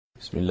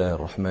بسم الله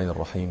الرحمن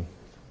الرحيم.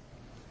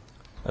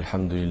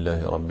 الحمد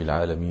لله رب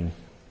العالمين،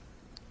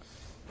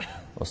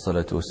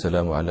 والصلاة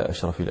والسلام على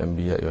أشرف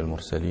الأنبياء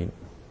والمرسلين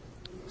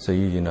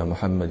سيدنا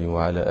محمد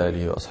وعلى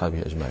آله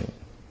وأصحابه أجمعين.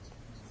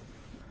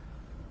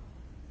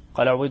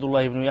 قال عبيد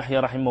الله بن يحيى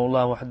رحمه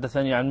الله: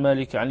 وحدثني عن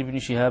مالك عن ابن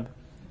شهاب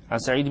عن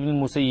سعيد بن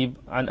المسيب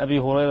عن أبي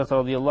هريرة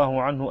رضي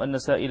الله عنه أن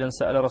سائلا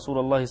سأل رسول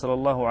الله صلى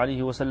الله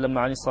عليه وسلم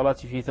عن الصلاة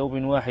في ثوب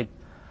واحد،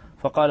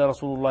 فقال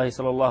رسول الله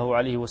صلى الله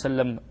عليه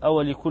وسلم: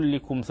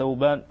 أولكلكم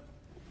ثوبان؟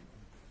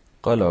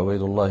 قال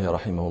عبيد الله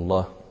رحمه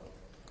الله: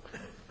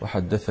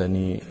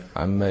 وحدثني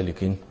عن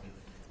مالك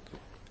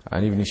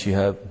عن ابن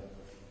شهاب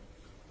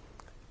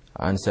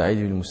عن سعيد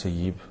بن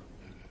المسيب،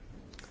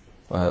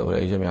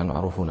 وهؤلاء جميعا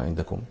معروفون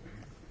عندكم،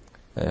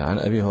 عن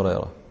أبي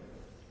هريرة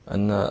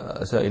أن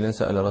سائلا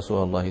سأل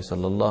رسول الله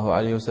صلى الله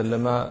عليه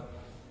وسلم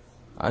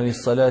عن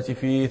الصلاة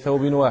في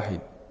ثوب واحد،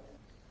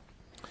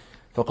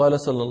 فقال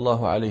صلى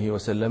الله عليه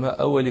وسلم: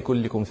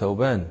 أولكلكم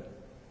ثوبان؟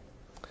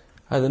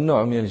 هذا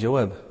النوع من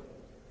الجواب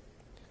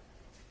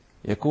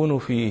يكون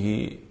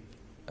فيه،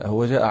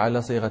 هو جاء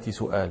على صيغة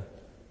سؤال،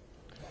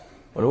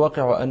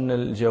 والواقع أن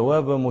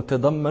الجواب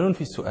متضمن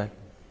في السؤال،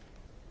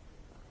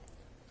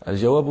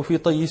 الجواب في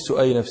طي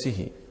السؤال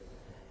نفسه،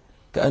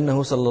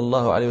 كأنه صلى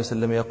الله عليه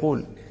وسلم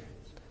يقول: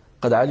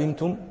 قد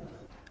علمتم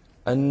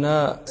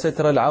أن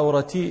ستر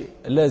العورة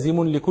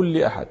لازم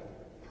لكل أحد،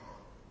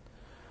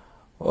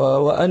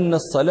 وأن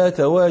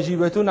الصلاة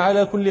واجبة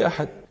على كل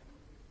أحد،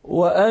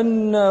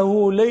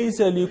 وأنه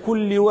ليس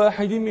لكل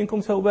واحد منكم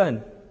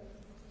ثوبان،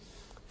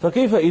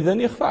 فكيف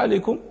إذن يخفى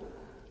عليكم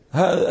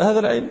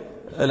هذا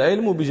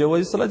العلم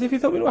بجواز الصلاة في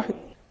ثوب واحد؟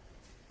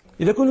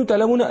 إذا كنتم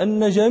تعلمون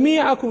أن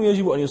جميعكم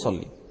يجب أن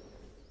يصلي،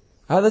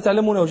 هذا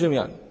تعلمونه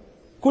جميعا،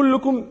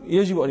 كلكم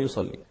يجب أن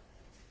يصلي،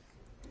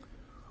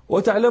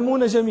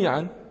 وتعلمون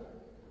جميعا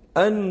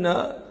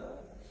أن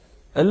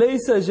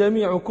ليس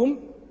جميعكم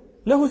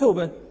له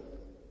ثوبان،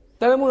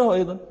 تعلمونه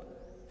أيضا،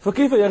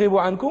 فكيف يغيب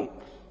عنكم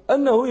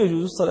أنه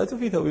يجوز الصلاة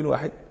في ثوب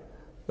واحد؟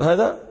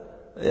 فهذا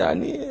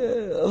يعني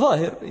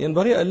ظاهر،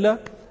 ينبغي ألا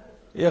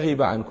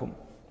يغيب عنكم.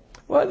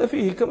 وهذا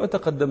فيه كما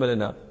تقدم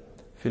لنا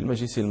في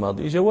المجلس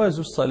الماضي جواز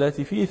الصلاة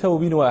في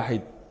ثوب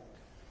واحد،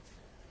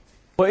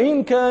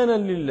 وإن كان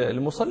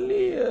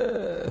للمصلي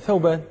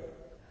ثوبان.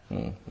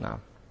 نعم.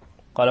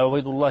 قال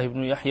عبيد الله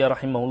بن يحيى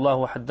رحمه الله: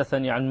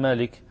 وحدثني عن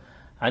مالك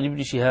عن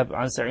ابن شهاب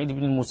عن سعيد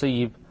بن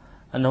المسيب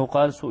أنه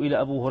قال: سئل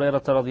أبو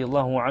هريرة رضي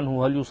الله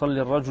عنه: هل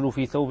يصلي الرجل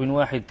في ثوب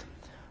واحد؟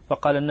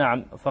 فقال: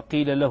 نعم.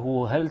 فقيل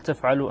له: هل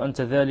تفعل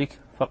أنت ذلك؟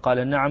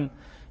 فقال: نعم،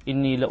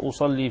 إني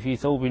لأصلي في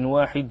ثوب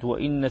واحد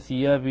وإن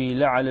ثيابي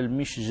لعلى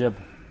المشجب.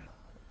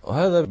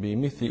 وهذا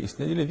بمثل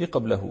الإسناد الذي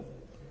قبله،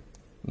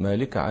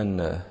 مالك عن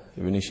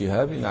ابن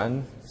شهاب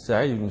عن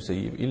سعيد بن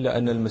المسيب، إلا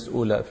أن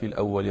المسؤول في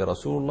الأول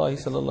رسول الله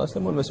صلى الله عليه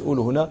وسلم، والمسؤول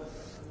هنا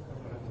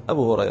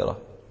أبو هريرة.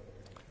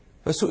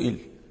 فسئل: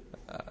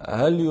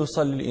 هل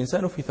يصلي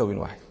الإنسان في ثوب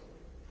واحد؟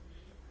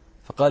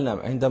 فقال: نعم.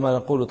 عندما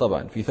نقول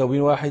طبعا في ثوب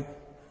واحد،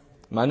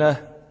 معناه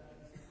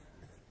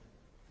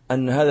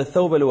أن هذا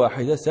الثوب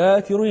الواحد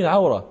ساتر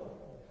العورة،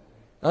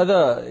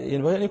 هذا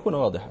ينبغي أن يكون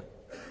واضحا.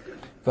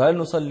 فهل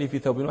نصلي في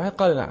ثوب واحد؟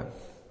 قال: نعم.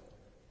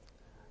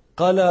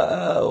 قال: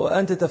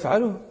 وأنت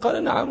تفعله؟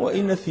 قال: نعم،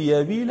 وإن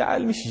ثيابي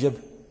لعلى المشجب،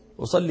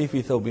 أصلي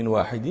في ثوب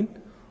واحد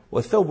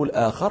والثوب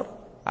الآخر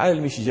على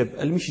المشجب.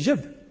 المشجب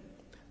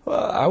هو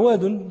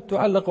أعواد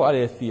تعلق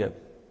عليها الثياب،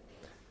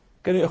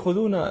 كانوا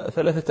يأخذون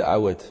 3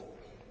 أعواد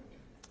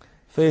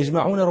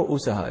فيجمعون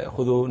رؤوسها،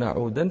 يأخذون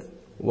عودا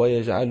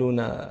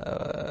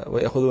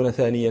ويأخذون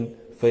ثانيا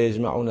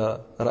فيجمعون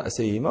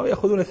رأسيهما،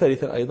 ويأخذون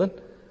ثالثا أيضا،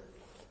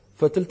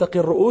 فتلتقي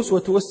الرؤوس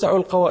وتوسع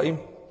القوائم،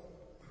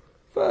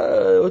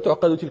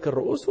 وتعقد تلك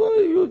الرؤوس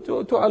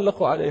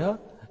وتعلق عليها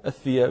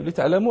الثياب،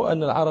 لتعلموا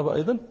أن العرب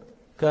أيضا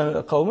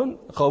كان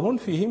قوم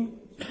فيهم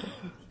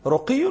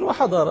رقي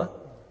وحضارة،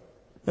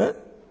 ما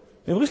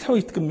يبغيش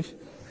الحوايج تكمش،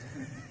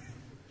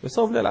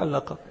 يصوب لها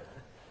العلاقة.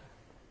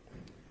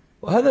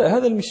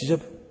 وهذا المشجب،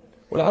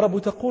 والعرب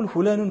تقول: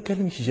 فلان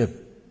كالمشجب.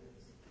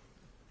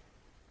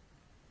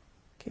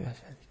 كيف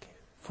هذه؟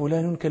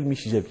 فلان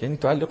كالمشجب يعني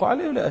تعلق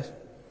عليه ولا ايش؟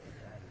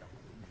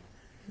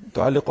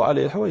 تعلق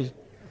عليه الحوايج؟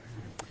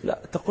 لا،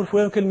 تقول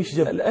فلان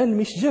كالمشجب. الآن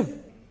مشجب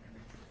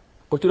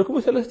قلت لكم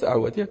 3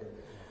 أعواد،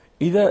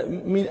 إذا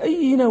من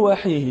أي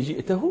نواحيه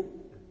جئته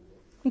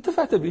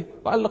انتفعت به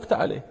وعلقت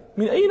عليه،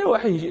 من أي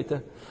نواحيه جئته.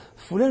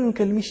 فلان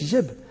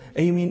كالمشجب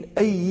أي من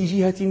أي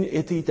جهة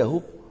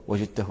أتيته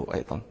وجدته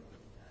أيضا.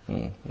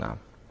 نعم.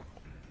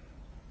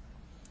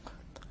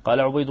 قال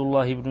عبيد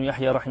الله بن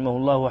يحيى رحمه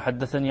الله: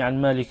 وحدثني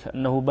عن مالك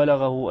أنه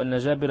بلغه أن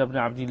جابر بن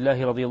عبد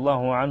الله رضي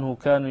الله عنه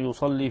كان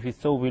يصلي في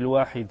الثوب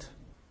الواحد.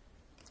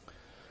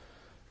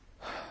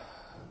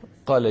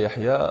 قال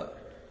يحيى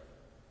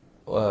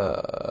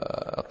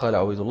قال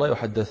عبيد الله: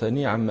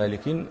 وحدثني عن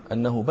مالك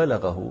أنه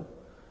بلغه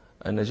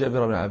أن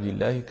جابر بن عبد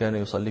الله كان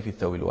يصلي في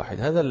الثوب الواحد.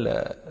 هذا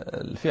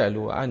الفعل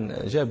عن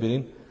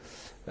جابر،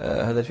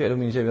 هذا الفعل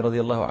من جابر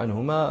رضي الله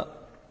عنهما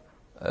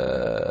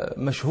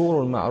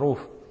مشهور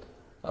معروف،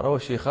 روى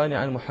الشيخان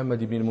عن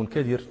محمد بن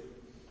المنكدر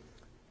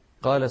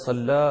قال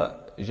صلى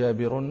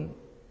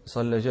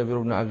جابر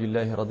بن عبد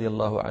الله رضي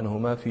الله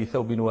عنهما في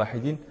ثوب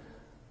واحد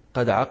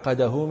قد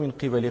عقده من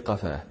قبل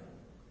قفاه،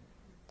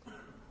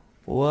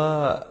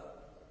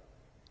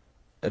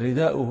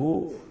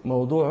 ورداؤه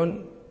موضوع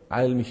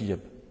على المشجب،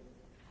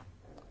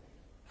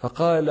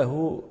 فقال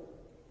له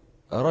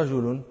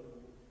رجل: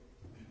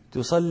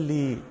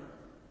 تصلي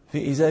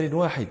في إزار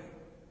واحد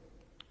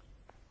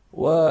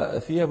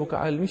وثيابك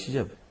على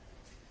المشجب؟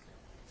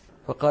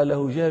 فقال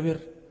له جابر: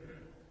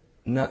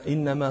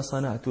 إنما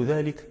صنعت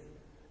ذلك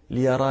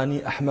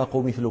ليراني أحمق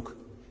مثلك،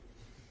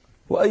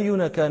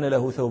 وأينا كان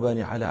له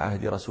ثوبان على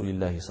عهد رسول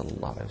الله صلى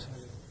الله عليه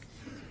وسلم.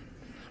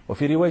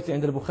 وفي رواية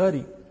عند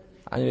البخاري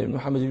عن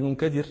محمد بن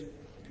منكدر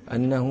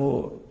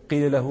أنه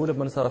قيل له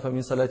لما انصرف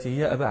من صلاته: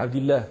 يا أبا عبد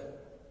الله،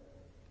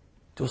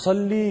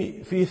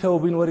 تصلي في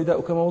ثوب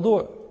ورداؤك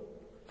موضوع؟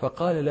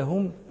 فقال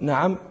لهم: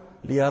 نعم،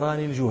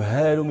 ليراني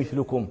الجهال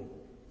مثلكم،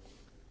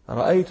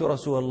 رأيت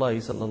رسول الله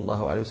صلى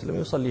الله عليه وسلم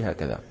يصلي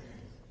هكذا.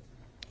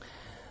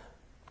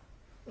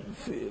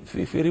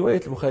 في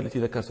رواية البخاري التي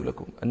ذكرت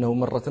لكم أنه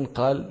مرة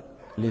قال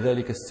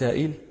لذلك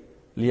السائل: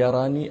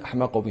 ليراني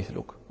أحمق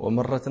مثلك،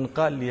 ومرة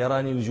قال: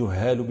 ليراني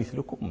الجهال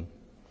مثلكم.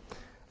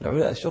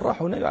 العلماء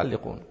الشراح هنا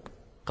يعلقون،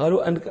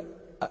 قالوا أن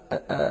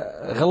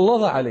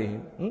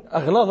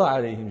أغلظ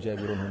عليهم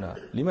جابر هنا.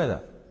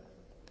 لماذا؟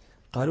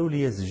 قالوا: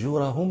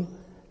 ليزجرهم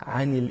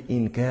عن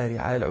الإنكار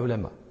على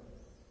العلماء.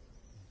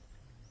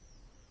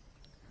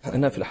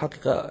 أنا في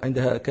الحقيقة عند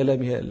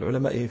كلامه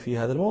العلماء في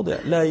هذا الموضع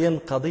لا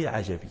ينقضي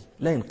عجبي.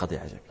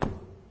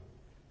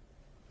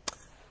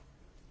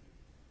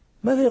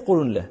 ماذا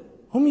يقولون له؟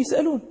 هم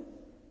يسألون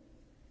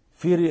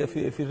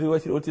في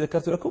الرواية التي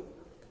ذكرت لكم: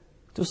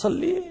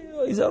 تصلي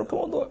وإزارك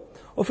موضوع.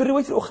 وفي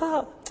الرواية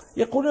الأخرى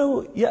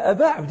يقولون: يا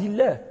أبا عبد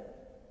الله،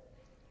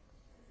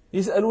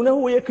 يسألونه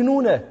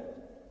ويكنونه،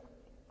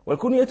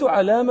 والكنية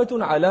علامة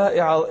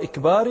على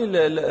إكبار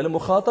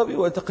المخاطب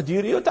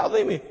وتقديره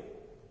وتعظيمه،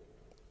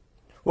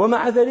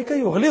 ومع ذلك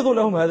يغلظ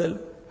لهم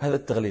هذا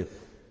التغليظ،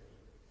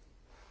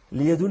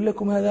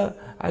 ليدلكم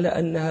هذا على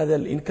أن هذا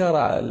الإنكار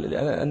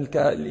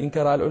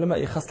على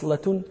العلماء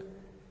خصلة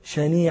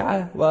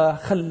شنيعة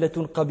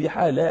وخلة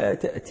قبيحة لا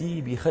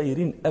تأتي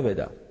بخير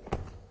أبدا.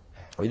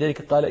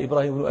 ولذلك قال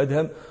إبراهيم بن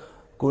أدهم: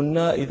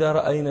 كنا إذا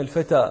رأينا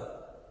الفتى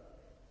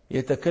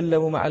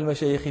يتكلم مع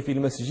المشايخ في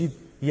المسجد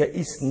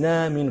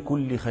يئسنا من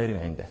كل خير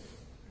عنده.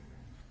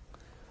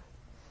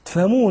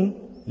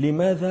 تفهمون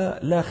لماذا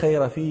لا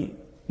خير في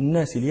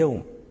الناس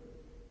اليوم؟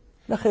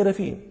 لا خير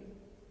فيهم،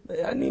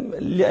 يعني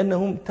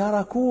لأنهم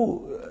تركوا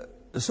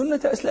سنة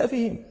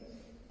أسلافهم.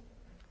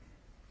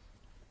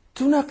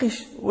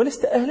 تناقش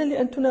ولست أهلا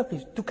لأن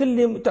تناقش،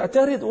 تكلم،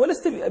 تعترض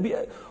ولست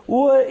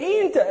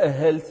وإن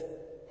تأهلت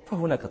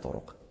فهناك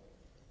طرق.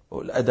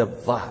 والأدب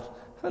ظاهر.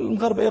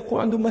 المغاربة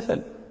يقول عندهم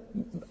مثل: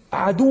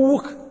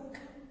 عدوك،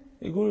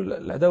 يقول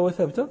العداوة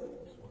ثابتة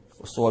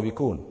والصواب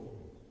يكون.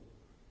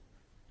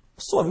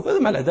 هذا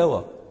مع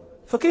العداوة.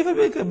 فكيف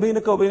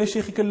بينك وبين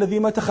شيخك الذي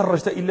ما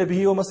تخرجت إلا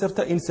به وما صرت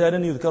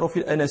إنسانا يذكر في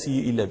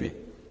الأناسي إلا به؟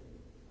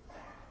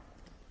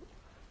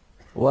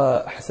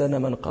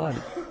 وأحسن من قال: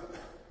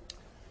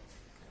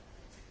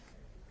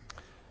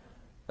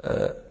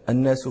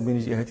 الناس من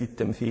جهة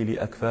التمثيل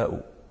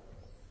أكفاء،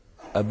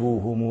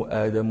 أبوهم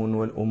آدم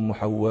والأم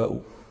حواء،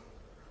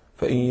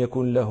 فإن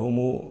يكن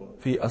لهم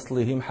في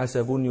أصلهم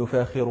حسب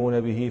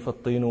يفاخرون به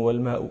فالطين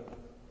والماء،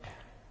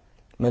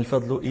 ما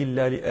الفضل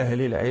إلا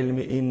لأهل العلم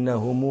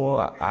إنهم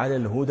على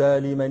الهدى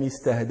لمن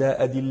استهدى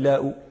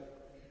أدلاء،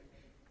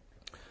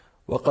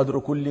 وقدر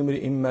كل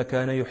امرئ ما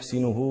كان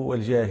يحسنه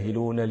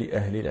والجاهلون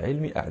لأهل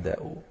العلم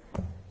أعداء.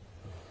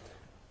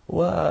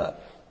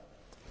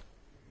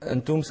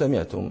 وأنتم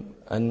سمعتم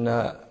أن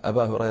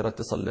أبا هريرة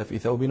صلى في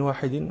ثوب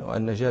واحد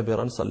وأن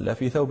جابرا صلى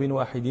في ثوب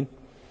واحد،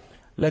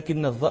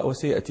 لكن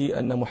وسيأتي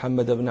أن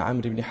محمد بن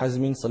عمرو بن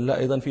حزم صلى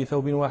أيضا في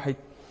ثوب واحد.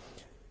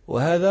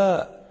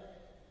 وهذا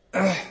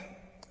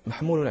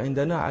محمول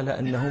عندنا على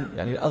أنهم،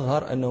 يعني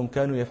الأظهر أنهم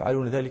كانوا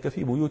يفعلون ذلك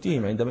في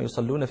بيوتهم، عندما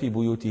يصلون في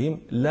بيوتهم،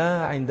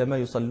 لا عندما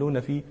يصلون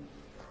في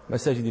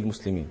مساجد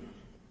المسلمين.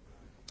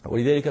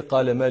 ولذلك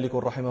قال مالك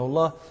رحمه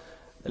الله: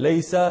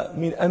 ليس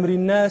من أمر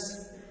الناس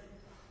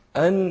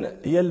أن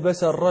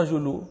يلبس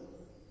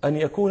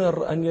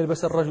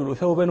الرجل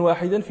ثوبا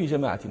واحدا في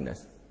جماعة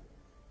الناس،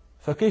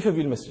 فكيف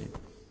بالمسجد؟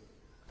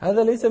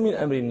 هذا ليس من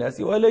أمر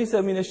الناس، وليس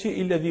من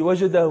الشيء الذي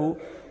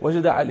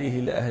وجد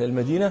عليه أهل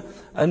المدينة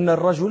أن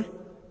الرجل،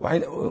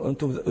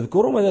 وأنتم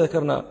اذكروا ماذا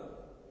ذكرنا،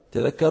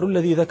 تذكروا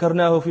الذي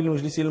ذكرناه في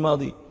المجلس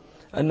الماضي،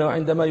 أنه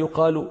عندما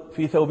يقال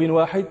في ثوب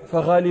واحد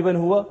فغالبا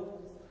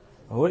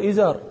هو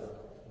الإزار.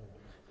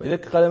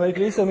 ولذلك قال مالك: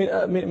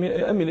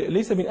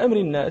 ليس من أمر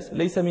الناس،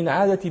 ليس من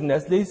عادة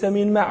الناس، ليس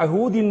من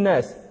معهود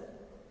الناس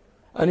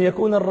أن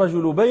يكون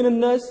الرجل بين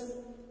الناس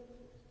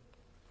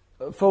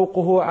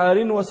فوقه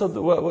عار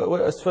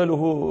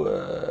وأسفله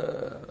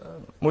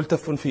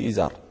ملتف في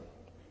إزار.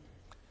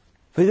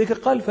 فلذلك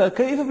قال: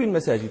 فكيف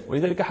بالمساجد؟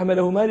 ولذلك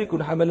حمله مالك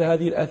وحمل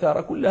هذه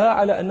الآثار كلها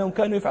على أنهم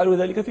كانوا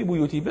يفعلون ذلك في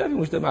بيوتهم لا في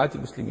مجتمعات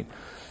المسلمين.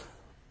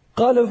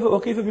 قال: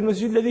 وكيف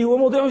بالمسجد الذي هو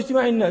موضع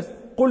اجتماع الناس؟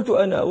 قلت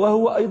أنا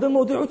وهو أيضا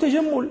موضع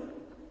تجمل،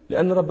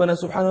 لأن ربنا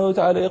سبحانه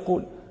وتعالى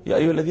يقول يا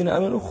أيها الذين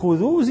آمنوا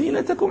خذوا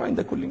زينتكم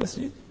عند كل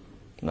مسجد.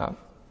 نعم.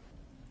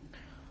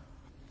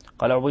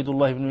 قال عبيد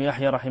الله بن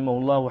يحيى رحمه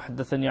الله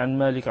وحدثني عن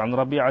مالك عن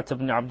ربيعة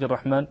بن عبد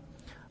الرحمن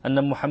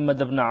أن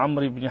محمد بن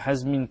عمرو بن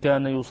حزم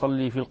كان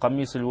يصلي في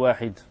القميص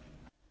الواحد.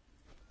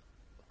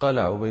 قال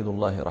عبيد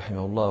الله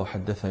رحمه الله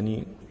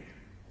وحدثني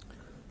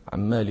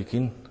عن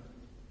مالك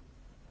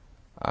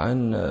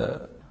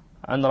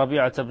عن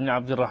ربيعة بن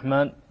عبد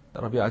الرحمن.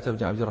 ربيعة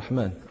بن عبد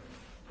الرحمن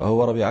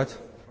وهو ربيعة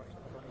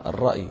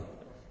الرأي.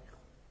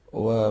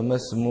 وما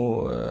اسم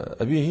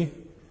أبيه؟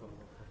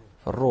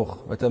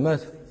 فروخ. متى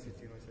مات؟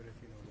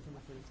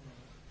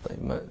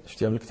 طيب ما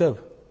شفتيها من الكتاب؟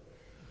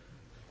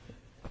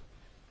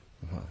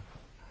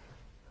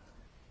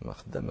 ما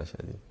خدامش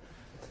هذه.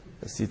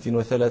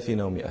 36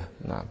 و100.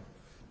 نعم.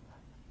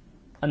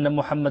 أن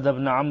محمد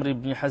بن عمرو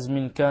بن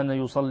حزم كان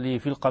يصلي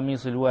في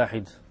القميص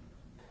الواحد.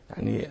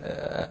 يعني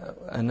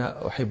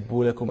أنا أحب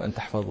لكم أن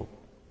تحفظوا،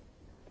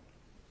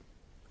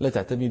 لا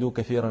تعتمدوا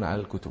كثيرا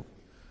على الكتب.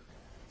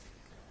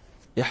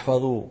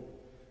 يحفظوا،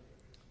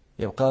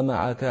 يبقى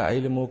معك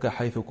علمك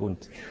حيث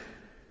كنت.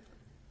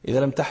 إذا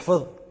لم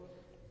تحفظ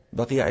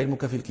بقي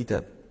علمك في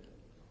الكتاب.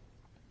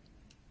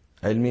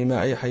 علمي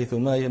معي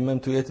حيثما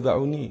يممت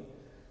يتبعني،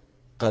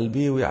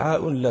 قلبي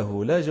وعاء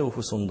له لا جوف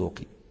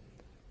صندوقي.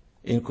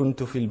 إن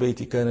كنت في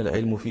البيت كان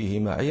العلم فيه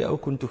معي، أو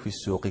كنت في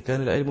السوق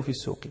كان العلم في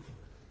السوق.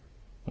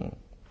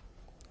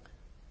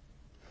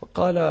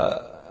 قال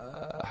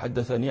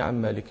حدثني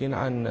عن مالك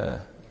عن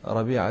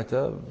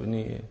ربيعة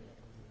بن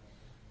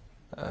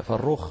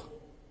فروخ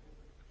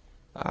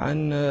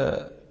عن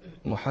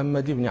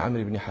محمد بن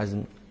عمرو بن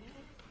حزم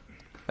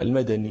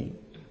المدني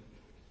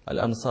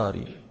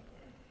الأنصاري،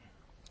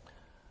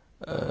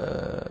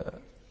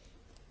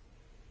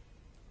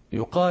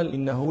 يقال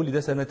إنه ولد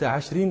سنة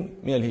 10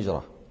 من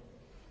الهجرة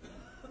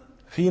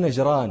في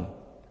نجران،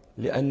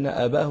 لأن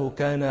أباه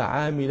كان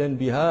عاملا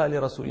بها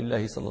لرسول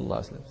الله صلى الله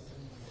عليه وسلم.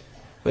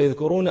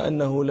 فيذكرون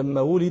أنه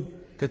لما ولد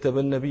كتب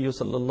النبي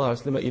صلى الله عليه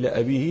وسلم إلى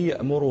أبيه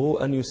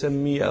يأمره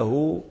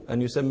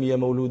أن يسمي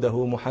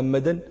مولوده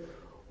محمدا،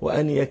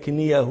 وأن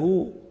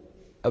يكنيه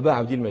أبا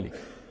عبد الملك.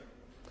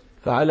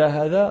 فعلى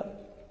هذا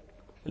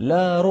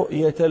لا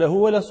رؤية له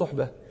ولا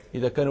صحبة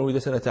إذا كان ولد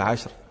سنة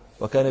 10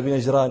 وكان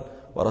بنجران،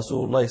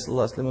 ورسول الله صلى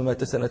الله عليه وسلم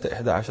مات سنة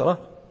 11،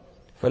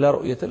 فلا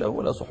رؤية له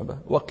ولا صحبة.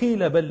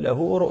 وقيل بل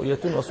له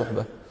رؤية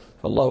وصحبة،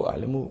 فالله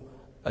أعلم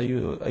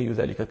أي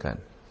ذلك كان.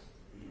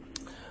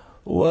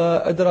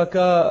 وأدرك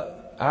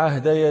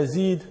عهد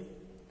يزيد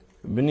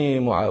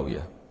بن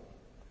معاوية،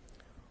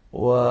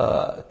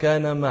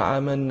 وكان مع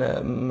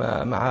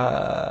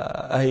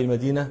أهل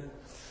المدينة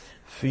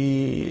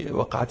في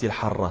وقعة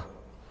الحرة.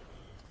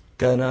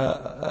 كان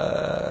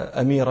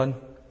أميرا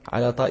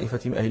على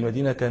طائفة من أهل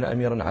المدينة، كان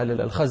أميرا على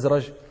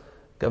الخزرج،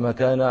 كما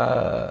كان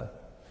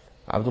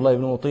عبد الله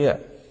بن مطيع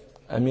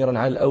أميرا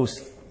على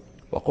الأوس،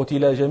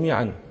 وقتل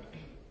جميعا.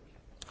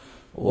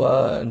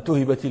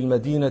 وانتهبت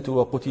المدينة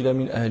وقتل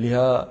من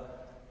أهلها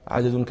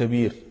عدد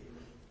كبير.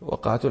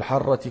 وقعة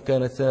الحرة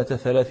كانت سنة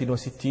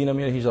 63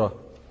 من الهجرة،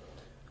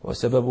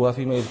 وسببها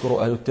فيما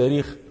يذكر أهل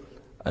التاريخ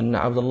أن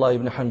عبد الله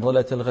بن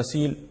حنظلة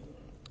الغسيل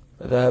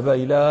ذهب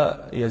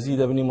إلى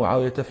يزيد بن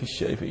معاوية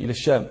إلى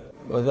الشام،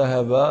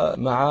 وذهب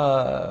مع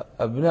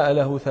أبناء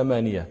له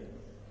 8.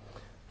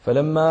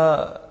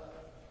 فلما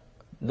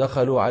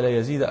دخلوا على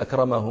يزيد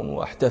أكرمهم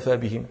واحتفى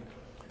بهم،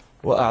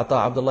 وأعطى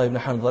عبد الله بن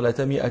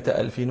حنظلة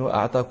 100,000،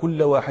 وأعطى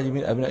كل واحد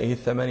من أبنائه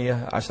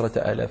 8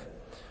 10,000،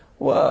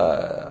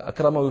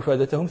 وأكرم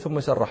وفادتهم ثم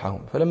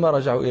سرحهم. فلما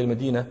رجعوا إلى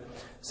المدينة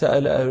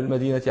سأل أهل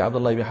المدينة عبد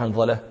الله بن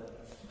حنظلة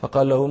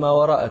فقال له ما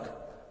وراءك؟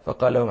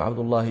 فقال لهم عبد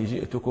الله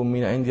جئتكم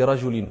من عند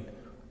رجل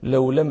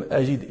لو لم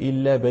أجد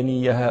إلا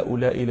بني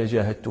هؤلاء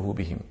لجاهدته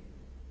بهم.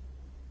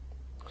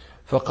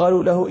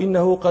 فقالوا له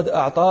إنه قد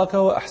أعطاك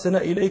وأحسن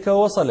إليك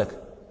ووصلك.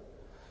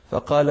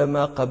 فقال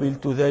ما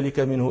قبلت ذلك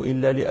منه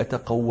إلا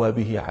لأتقوى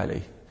به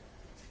عليه.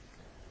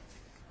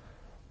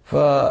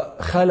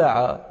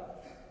 فخلع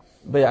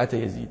بيعة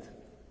يزيد،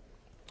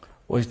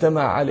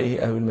 واجتمع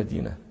عليه أهل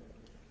المدينة،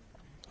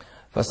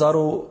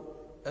 فصاروا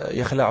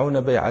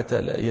يخلعون بيعة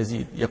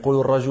يزيد. يقول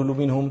الرجل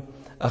منهم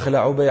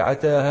أخلع بيعة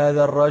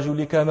هذا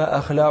الرجل كما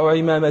أخلع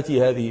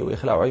عمامتي هذه،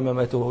 ويخلع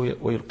عمامته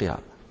ويلقيها.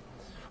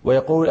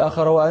 ويقول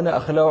الآخر وأنا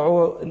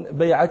أخلع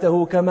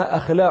بيعته كما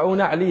أخلع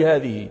نعلي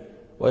هذه،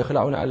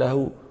 ويخلع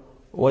نعله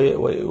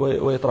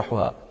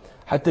ويطرحها.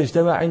 حتى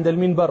اجتمع عند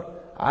المنبر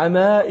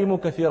عمائم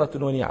كثيرة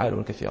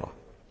ونعال كثيرة،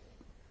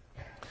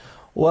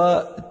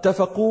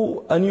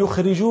 واتفقوا أن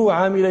يخرجوا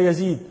عامل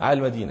يزيد على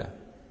المدينة،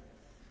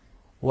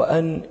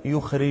 وأن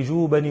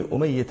يخرجوا بني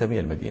أمية من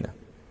المدينة.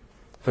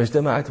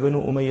 فاجتمعت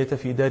بنو أمية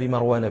في دار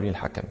مروان بن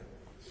الحكم،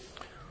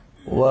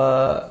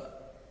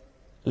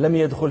 ولم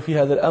يدخل في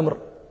هذا الأمر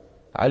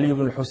علي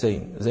بن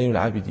الحسين زين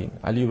العابدين،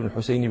 علي بن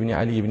الحسين بن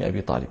علي بن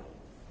أبي طالب،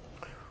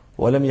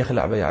 ولم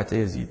يخلع بيعة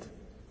يزيد.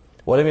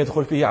 ولم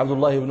يدخل فيه عبد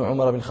الله بن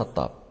عمر بن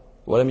الخطاب،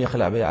 ولم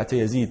يخلع بيعة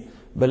يزيد،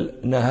 بل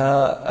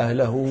نهى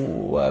أهله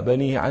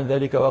وبنيه عن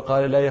ذلك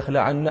وقال لا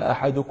يخلعن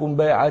أحدكم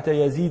بيعة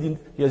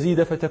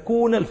يزيد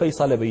فتكون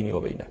الفيصل بيني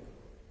وبينه.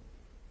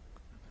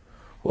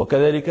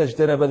 وكذلك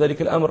اجتنب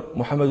ذلك الأمر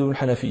محمد بن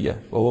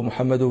الحنفية، وهو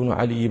محمد بن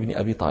علي بن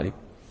أبي طالب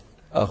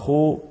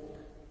أخو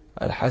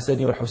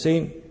الحسن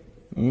والحسين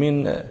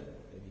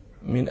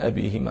من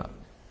أبيهما.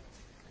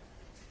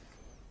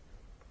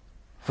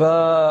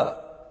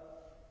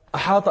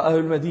 فأحاط أهل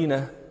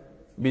المدينة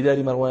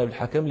بدار مروان بن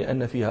الحكم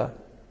لأن فيها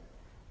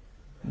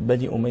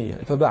بني أمية،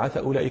 فبعث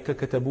أولئك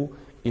كتبوا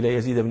إلى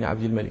يزيد بن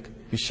عبد الملك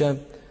في الشام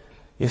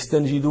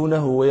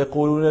يستنجدونه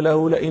ويقولون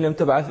له لئن لم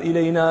تبعث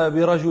إلينا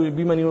برجل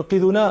بمن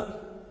ينقذنا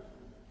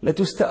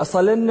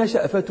لتستأصلن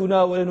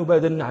شأفتنا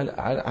ولنبادن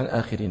عن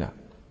آخرنا.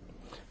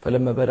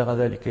 فلما بلغ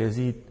ذلك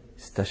يزيد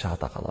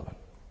استشاط غضبا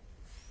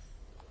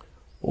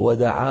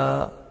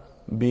ودعا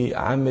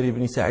بعمر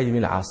بن سعيد بن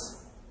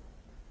العاص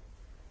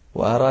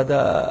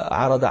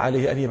عرض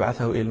عليه أن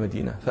يبعثه إلى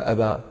المدينة،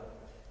 فأبى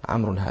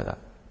عمرو هذا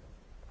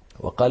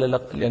وقال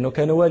لأنه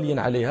كان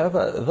واليا عليها،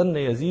 فظن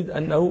يزيد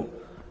أنه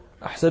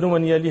أحسن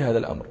من يلي هذا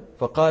الأمر،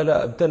 فقال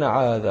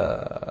امتنع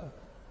هذا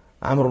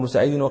عمرو بن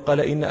سعيد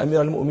وقال إن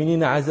أمير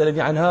المؤمنين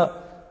عزلني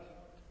عنها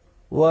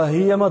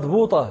وهي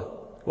مضبوطة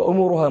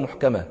وأمورها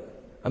محكمة،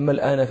 أما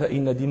الآن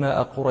فإن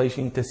دماء قريش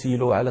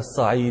تسيل على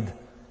الصعيد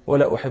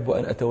ولا أحب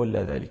أن أتولى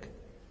ذلك.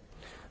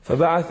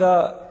 فبعث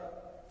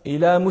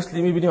إلى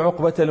مسلم بن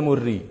عقبة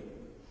المري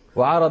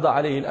وعرض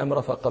عليه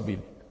الأمر فقبل،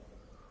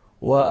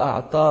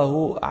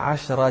 وأعطاه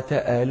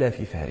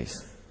 10,000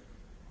 فارس.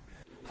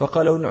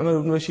 فقال له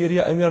النعمان بن بشير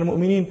يا أمير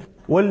المؤمنين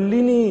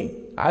ولني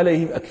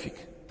عليهم أكفك.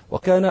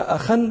 وكان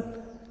أخا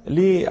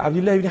لعبد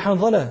الله بن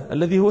حنظلة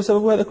الذي هو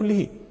سبب هذا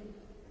كله،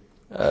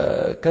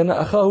 كان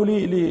أخاه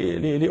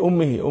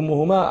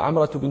أمهما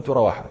عمرة بنت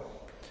رواحة.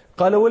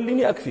 قال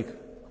ولني أكفك.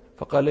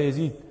 فقال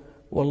يزيد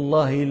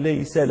والله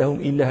ليس لهم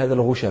إلا هذا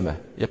الغشمة،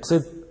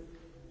 يقصد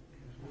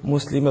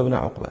مسلم بن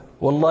عقبة،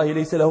 والله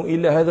ليس لهم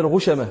إلا هذا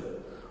الغشمة،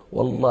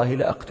 والله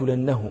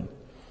لأقتلنهم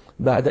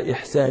بعد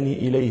إحساني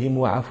إليهم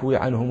وعفوي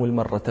عنهم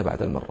المرة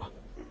بعد المرة.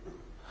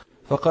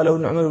 فقال له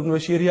النعمان بن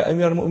بشير يا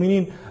أمير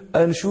المؤمنين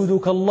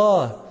أنشدك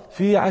الله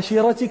في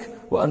عشيرتك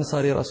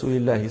وأنصار رسول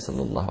الله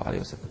صلى الله عليه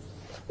وسلم.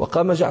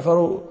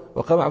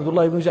 وقام عبد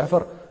الله بن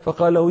جعفر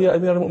فقال له يا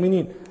أمير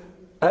المؤمنين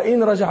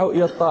أئن رجعوا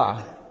إلى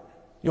الطاعة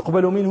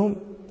يقبل منهم؟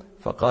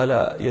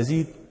 فقال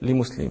يزيد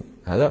لمسلم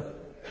هذا،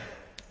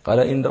 قال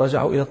إن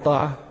رجعوا إلى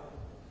الطاعة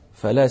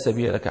فلا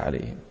سبيل لك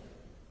عليهم.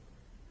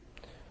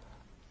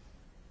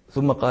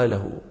 ثم قال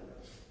له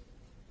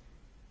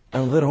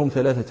أنظرهم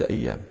 3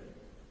 أيام،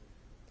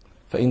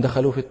 فإن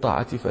دخلوا في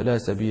الطاعة فلا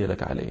سبيل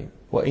لك عليهم،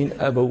 وإن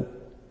أبوا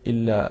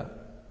إلا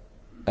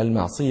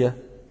المعصية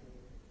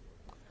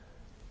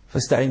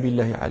فاستعن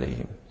بالله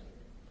عليهم،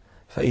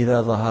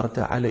 فإذا ظهرت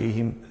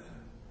عليهم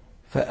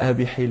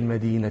فأبح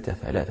المدينة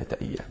 3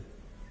 أيام،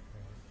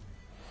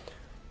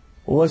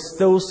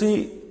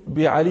 واستوصي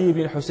بعلي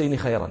بن الحسين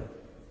خيرا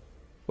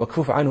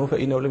واكفف عنه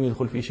فإنه لم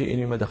يدخل في شيء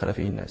مما دخل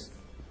فيه الناس.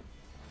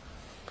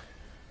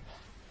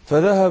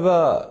 فذهب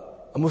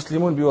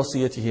مسلم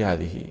بوصيته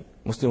هذه،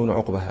 مسلم بن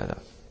عقبة هذا،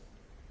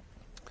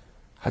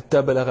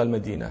 حتى بلغ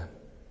المدينة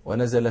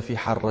ونزل في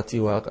حرة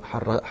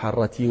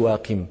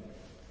واقم،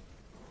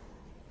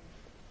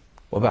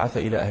 وبعث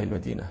إلى أهل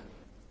المدينة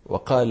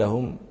وقال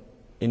لهم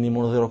إني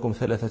منذركم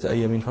 3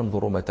 أيام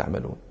فانظروا ما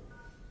تعملون.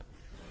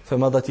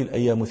 فمضت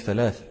الأيام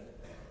 3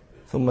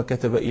 ثم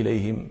كتب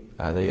إليهم،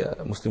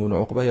 هذا مسلم بن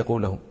عقبة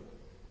يقول لهم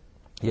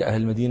يا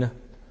أهل المدينة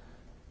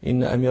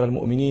إن أمير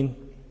المؤمنين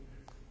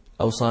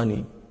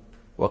أوصاني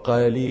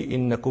وقال لي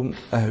إنكم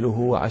أهله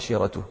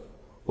وعشيرته،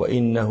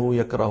 وإنه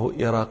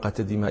يكره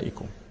إراقة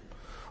دمائكم،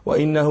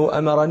 وإنه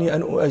أمرني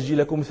أن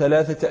أؤجلكم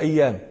 3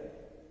 أيام،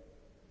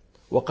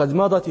 وقد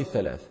مضت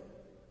 3،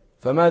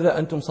 فماذا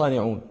أنتم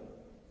صانعون؟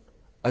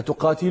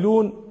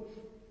 أتقاتلون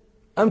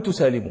أم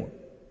تسالمون؟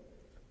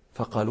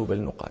 فقالوا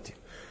بل نقاتل.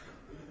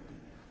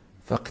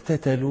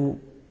 فاقتتلوا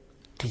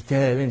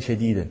قتالا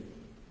شديدا،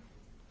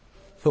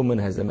 ثم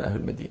انهزم أهل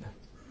المدينة.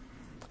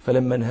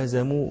 فلما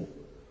انهزموا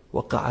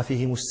وقع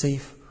فيهم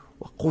السيف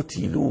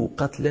وقتلوا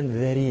قتلا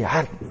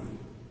ذريعا،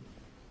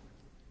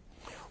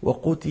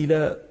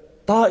 وقتل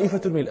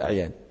طائفة من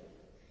الأعيان،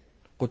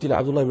 قتل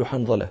عبد الله بن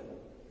حنظلة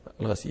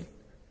الغسيل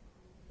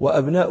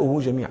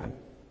وأبناؤه جميعا،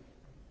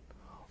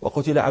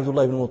 وقتل عبد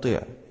الله بن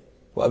مطيع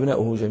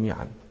وأبناؤه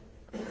جميعا،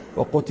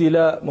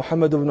 وقتل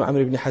محمد بن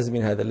عمرو بن حزم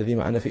هذا الذي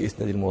معنا في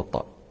إسناد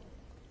الموطأ،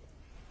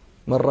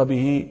 مر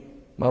به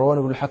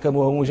مروان بن الحكم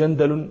وهو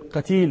مجندل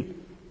قتيل،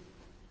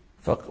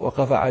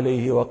 فوقف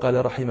عليه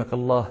وقال رحمك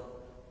الله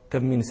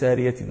كم من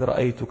سارية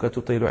رأيتك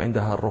تطيل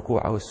عندها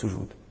الركوع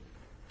والسجود.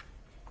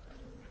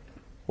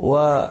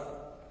 وبعد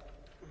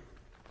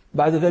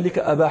ذلك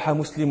أباح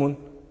مسلم،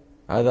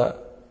 هذا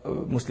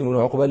مسلم بن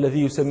عقبة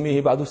الذي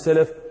يسميه بعض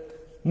السلف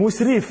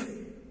مسرف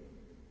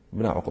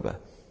بن عقبة،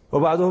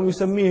 وبعضهم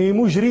يسميه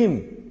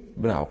مجرم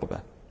بن عقبة،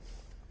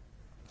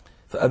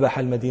 فأباح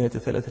المدينة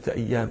 3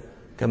 أيام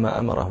كما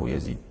أمره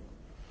يزيد.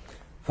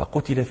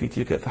 فقتل في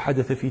تلك،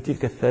 فحدث في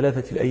تلك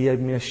 3 الأيام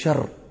من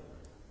الشر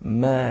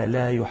ما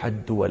لا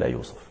يحد ولا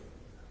يوصف.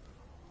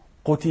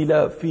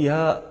 قتل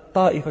فيها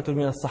طائفة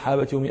من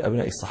الصحابة ومن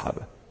أبناء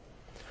الصحابة،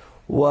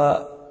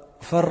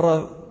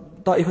 وفر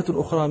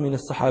طائفة أخرى من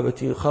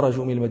الصحابة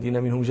خرجوا من المدينة،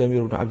 منهم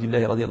جابر بن عبد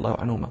الله رضي الله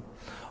عنهما،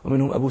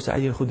 ومنهم أبو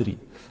سعيد الخدري،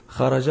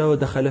 خرج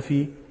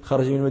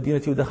من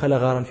المدينة ودخل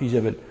غارا في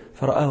جبل،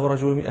 فرآه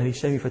رجل من أهل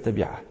الشام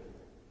فتبعه.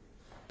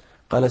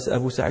 قال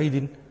أبو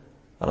سعيد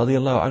رضي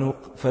الله عنه: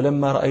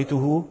 فلما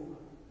رأيته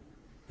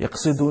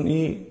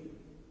يقصدني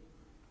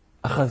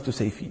أخذت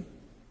سيفي،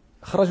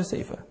 أخرج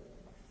سيفه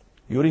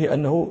يريه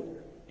أنه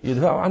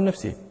يدفع عن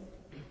نفسه.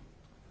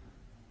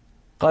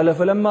 قال: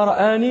 فلما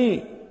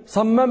رآني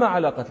صمم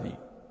على قتلي.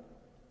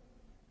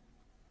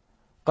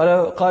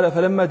 قال: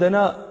 فلما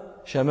دنا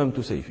شممت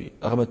سيفي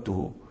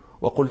أغمدته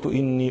وقلت: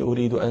 إني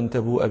أريد أن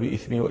تبوء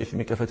بإثمي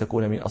وإثمك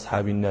فتكون من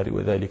أصحاب النار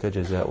وذلك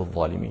جزاء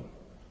الظالمين.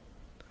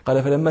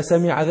 قال: فلما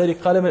سمع ذلك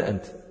قال: من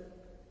أنت؟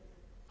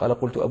 قال: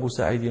 قلت: أبو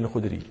سعيد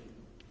الخدري.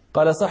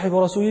 قال: صاحب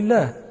رسول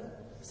الله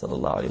صلى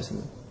الله عليه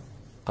وسلم؟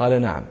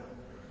 قال: نعم.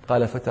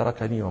 قال: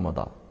 فتركني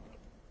ومضى.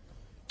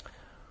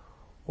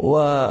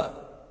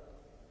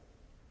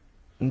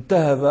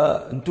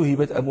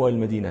 انتهبت أموال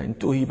المدينة،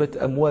 انتهبت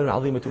أموال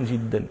عظيمة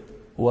جدا،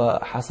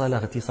 وحصل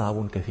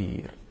اغتصاب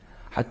كثير،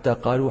 حتى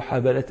قالوا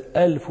حبلت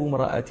 1000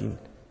 امرأة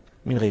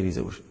من غير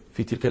زوج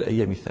في تلك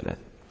الأيام الثلاث.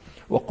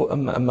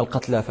 أما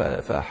القتلى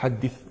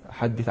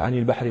فحدث عن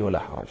البحر ولا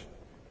حرج.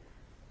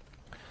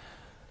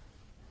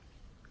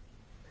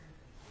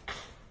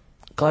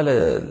 قال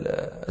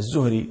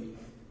الزهري: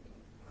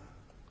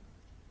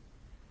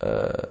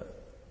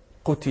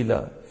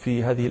 قتل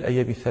في هذه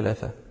الأيام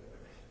الثلاثة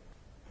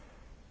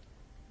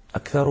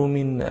أكثر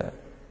من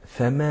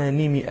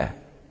 800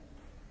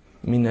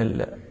 من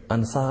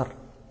الأنصار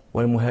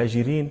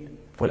والمهاجرين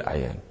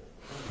والأعيان،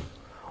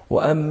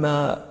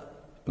 وأما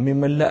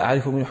ممن لا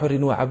أعرف من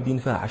حر وعبد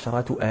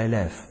فعشرات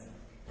آلاف.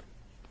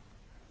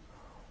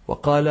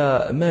 وقال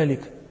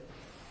مالك: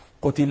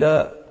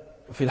 قتل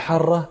في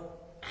الحرة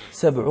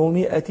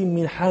 700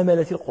 من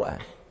حاملة القرآن.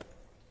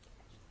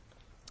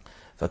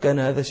 فكان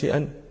هذا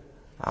شيئا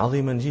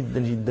عظيما جدا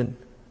جدا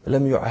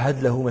لم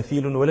يعهد له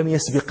مثيل ولم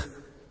يسبق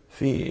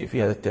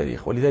في هذا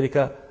التاريخ،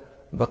 ولذلك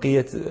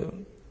بقيت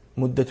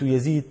مدة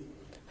يزيد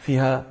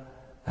فيها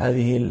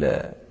هذه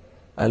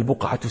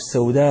البقعة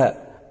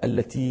السوداء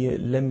التي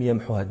لم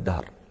يمحها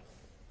الدهر.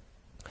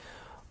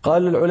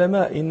 قال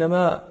العلماء: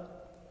 إنما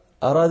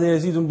أراد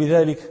يزيد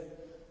بذلك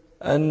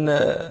أن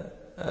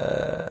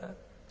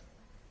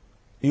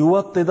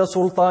يوطد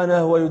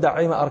سلطانه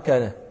ويدعم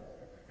أركانه،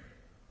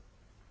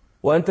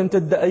 وأن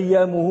تمتد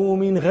أيامه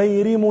من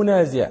غير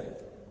منازع،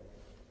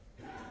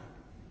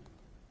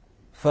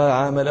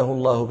 فعامله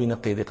الله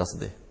بنقيض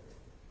قصده،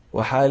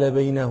 وحال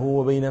بينه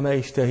وبين ما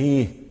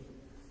يشتهيه،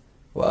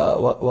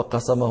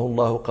 وقسمه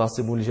الله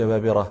قاسم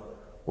الجبابرة،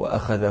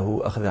 وأخذه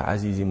أخذ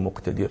عزيز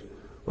مقتدر،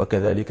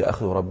 وكذلك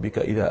أخذ ربك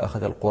إذا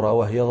أخذ القرى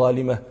وهي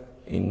ظالمة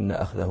إن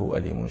أخذه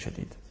أليم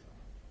شديد.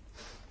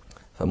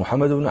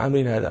 فمحمد بن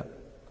عمرو هذا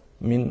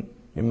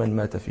ممن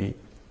مات في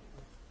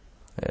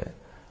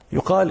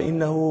يقال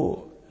إنه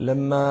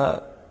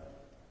لما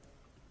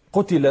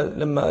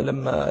قتل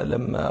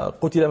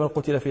من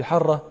قتل في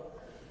الحرة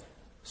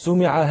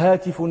سمع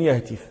هاتف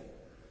يهتف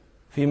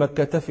في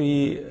مكة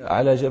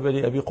على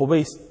جبل أبي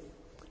قبيس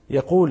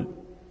يقول: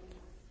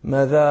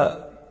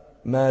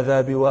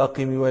 ماذا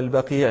بواقم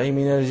والبقيع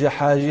من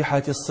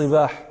الجحاجحة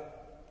الصباح،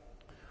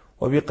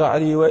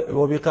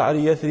 وبقعر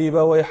يثرب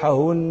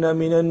ويحهن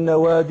من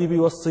النوادب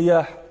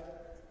والصياح،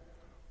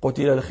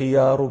 قتل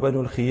الخيار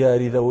بنو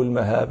الخيار ذو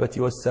المهابة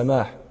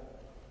والسماح،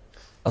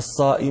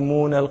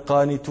 الصائمون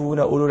القانتون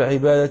أولو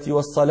العبادة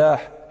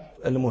والصلاح،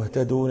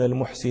 المهتدون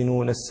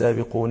المحسنون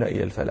السابقون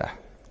إلى الفلاح.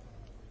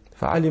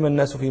 فعلم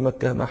الناس في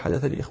مكة ما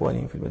حدث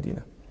لإخوانهم في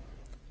المدينة.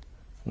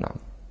 نعم،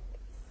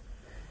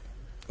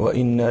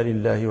 وإنا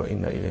لله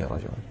وإنا إليه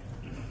راجعون.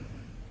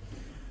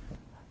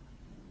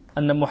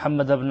 أن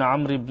محمد بن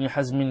عمرو بن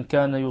حزم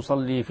كان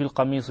يصلي في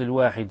القميص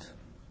الواحد.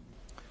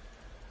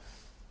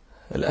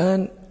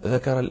 الآن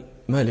ذكر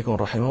مالك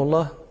رحمه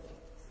الله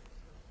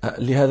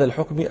لهذا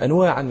الحكم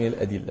أنواعا من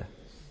الأدلة،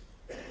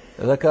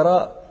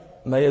 ذكر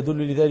ما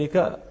يدل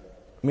لذلك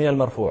من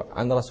المرفوع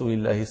عن رسول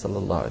الله صلى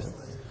الله عليه وسلم،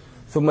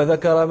 ثم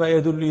ذكر ما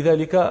يدل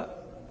لذلك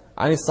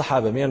عن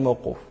الصحابة من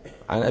الموقوف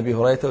عن أبي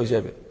هريرة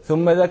وجابر،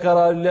 ثم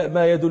ذكر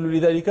ما يدل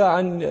لذلك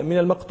من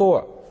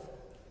المقطوع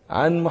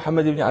عن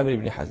محمد بن عمرو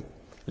بن حزم.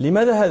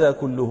 لماذا هذا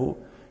كله؟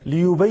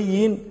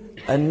 ليبين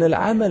أن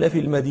العمل في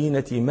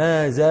المدينة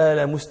ما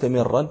زال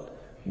مستمرا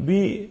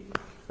بصلاة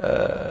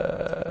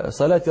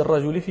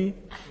الرجل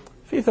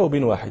في ثوب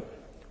واحد،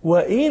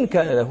 وإن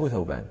كان له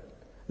ثوبان.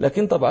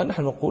 لكن طبعا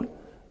نحن نقول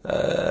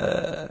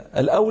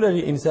الأولى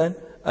للإنسان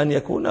أن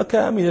يكون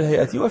كامل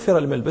الهيئة وفر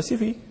الملبس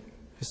في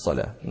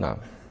الصلاة. نعم.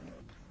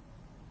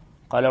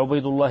 قال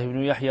عبيد الله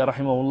بن يحيى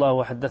رحمه الله: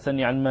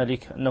 وحدثني عن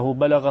مالك أنه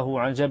بلغه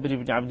عن جابر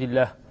بن عبد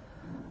الله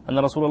أن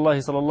رسول الله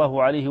صلى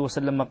الله عليه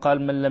وسلم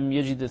قال: من لم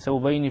يجد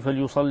ثوبين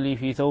فليصلي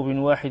في ثوب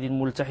واحد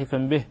ملتحفا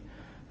به،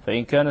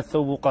 فإن كان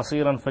الثوب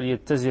قصيرا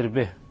فليتزر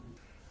به.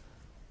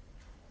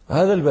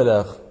 هذا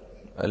البلاغ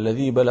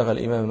الذي بلغ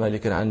الإمام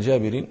مالك عن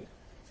جابر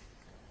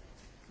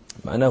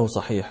معناه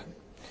صحيح،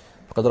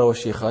 فقد روى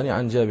الشيخان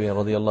عن جابر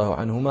رضي الله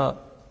عنهما،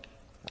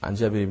 عن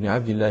جابر بن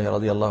عبد الله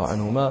رضي الله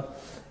عنهما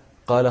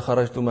قال: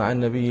 خرجت مع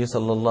النبي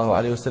صلى الله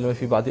عليه وسلم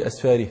في بعض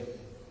أسفاره،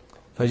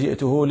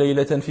 فجئته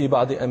ليلة في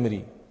بعض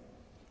أمري،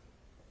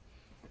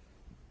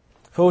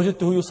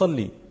 فوجدته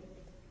يصلي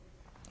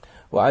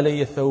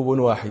وعلي ثوب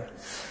واحد،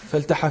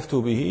 فالتحفت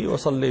به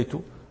وصليت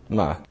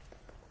معه.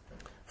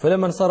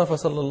 فلما انصرف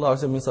صلى الله عليه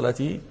وسلم من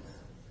صلاته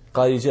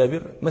قال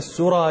جابر: ما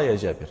السرى يا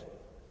جابر؟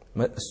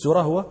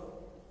 السرى هو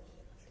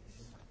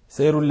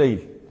سير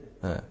الليل.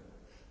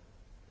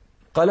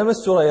 قال: ما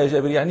السرى يا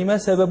جابر؟ يعني ما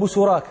سبب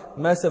سراك،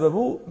 ما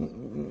سبب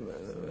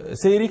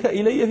سيرك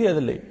إلي في هذا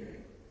الليل؟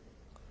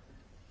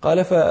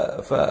 قال: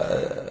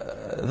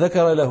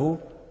 فذكر له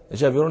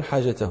جابر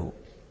حاجته،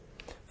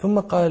 ثم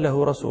قال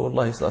له رسول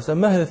الله صلى الله عليه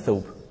وسلم: ما هذا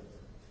الثوب؟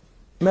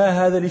 ما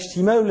هذا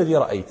الاشتمال الذي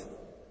رأيت؟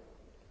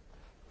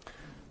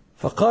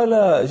 فقال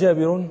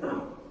جابر: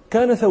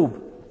 كان ثوب،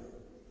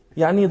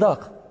 يعني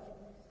ضاق.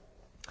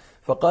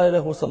 فقال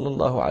له صلى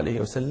الله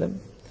عليه وسلم: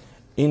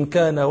 إن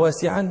كان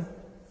واسعا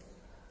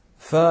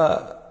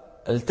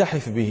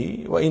فالتحف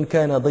به، وإن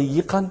كان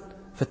ضيقا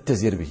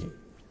فاتزر به.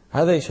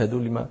 هذا يشهد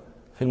لما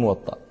في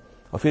الموطأ.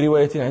 وفي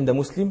رواية عند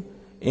مسلم: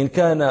 إن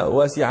كان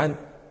واسعا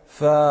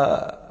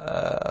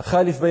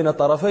فخالف بين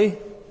طرفيه،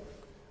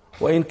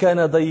 وإن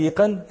كان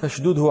ضيقا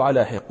فاشدده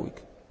على حقوك.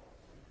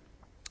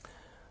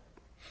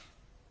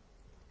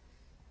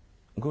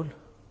 قول.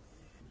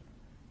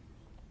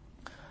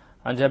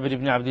 عن جابر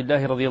بن عبد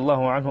الله رضي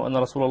الله عنه أن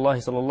رسول الله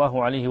صلى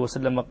الله عليه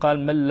وسلم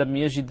قال: من لم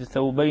يجد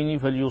ثوبين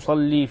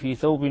فليصلي في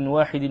ثوب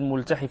واحد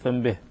ملتحفا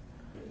به.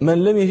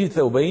 من لم يجد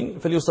ثوبين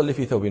فليصلي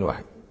في ثوب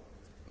واحد،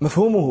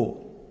 مفهومه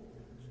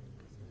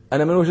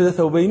أن من وجد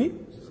ثوبين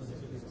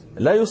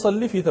لا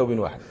يصلي في ثوب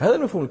واحد. هذا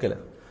مفهوم الكلام.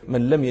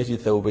 من لم يجد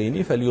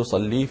ثوبين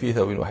فليصلي في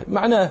ثوب واحد،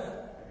 معناه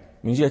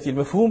من جهة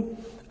المفهوم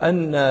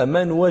أن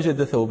من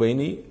وجد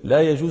ثوبين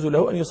لا يجوز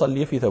له أن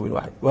يصلي في ثوب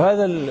واحد،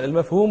 وهذا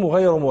المفهوم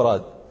غير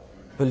مراد.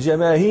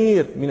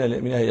 فالجماهير من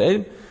أهل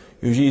العلم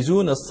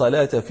يجيزون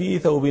الصلاة في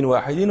ثوب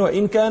واحد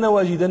وإن كان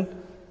واجدا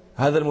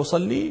هذا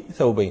المصلي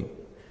ثوبين.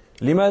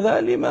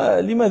 لماذا؟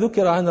 لما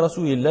ذكر عن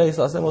رسول الله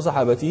صلى الله عليه وسلم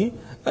وصحابته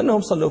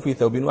أنهم صلوا في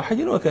ثوب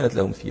واحد وكانت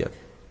لهم ثياب.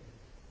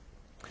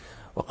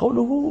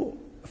 وقوله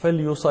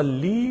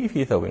فليصلي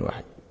في ثوب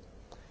واحد،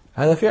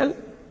 هذا فعل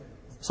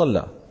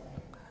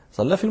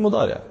صلى في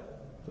المضارع،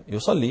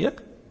 يصلي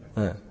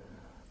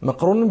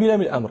مقرون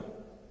بلام الأمر.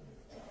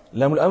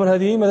 لام الأمر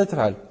هذه ماذا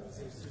تفعل؟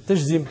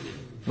 تجزم.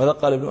 ماذا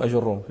قال ابن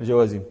أجروم في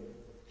الجوازم؟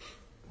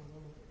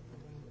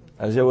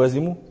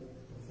 الجوازم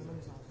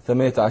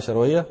 18،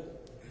 وهي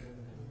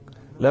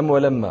لم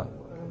ولما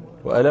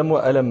وألم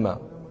وألم،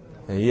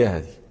 هي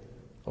هذه.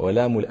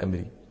 ولام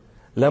الأمر،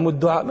 لام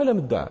الدعاء، ما لام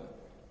الدعاء؟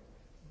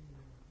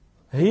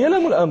 هي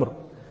لام الأمر،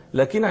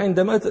 لكن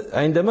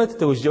عندما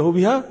تتوجه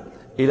بها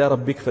إلى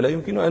ربك فلا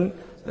يمكن أن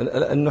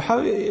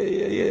النحاة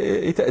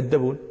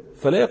يتأدبون،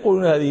 فلا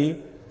يقولون هذه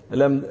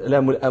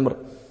لام الأمر،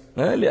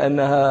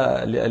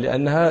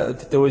 لأنها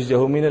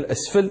تتوجه من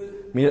الأسفل،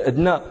 من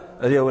الأدنى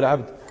الذي هو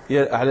العبد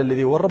إلى الأعلى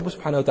الذي هو الرب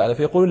سبحانه وتعالى،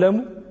 فيقول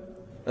لام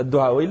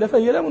الدعاء، وإلا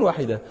فهي لام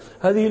واحدة.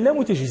 هذه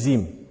اللام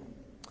تجزيم.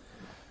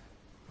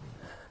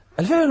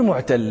 الفعل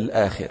المعتل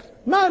الآخر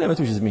ما علامة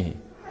جزمه؟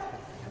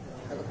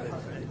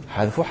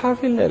 حذف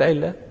حرف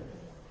العلة،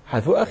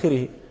 حذف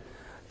آخره.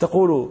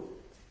 تقول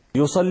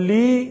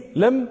يصلي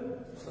لم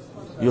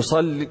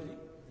يصلي،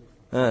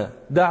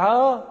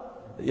 دعا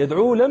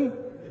يدعو لم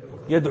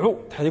يدعو،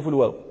 تحذف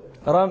الواو.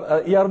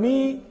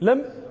 يرمي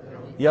لم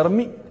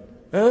يرمي،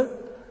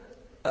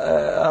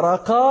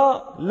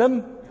 رقى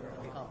لم،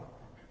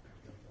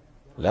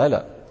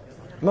 لا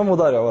ما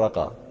مضارع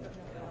رقى،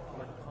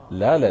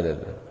 لا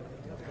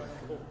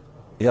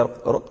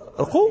يرقو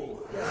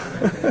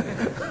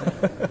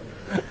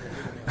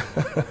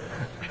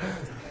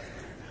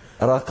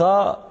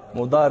رقى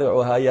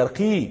مضارعها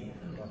يرقي،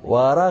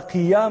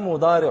 ورقي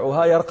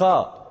مضارعها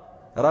يرقى.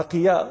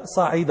 رقي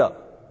صاعدة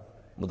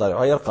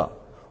مضارعها يرقى،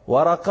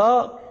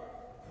 ورقى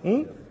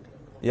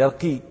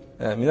يرقي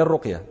من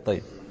الرقية.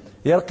 طيب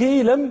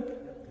يرقي لم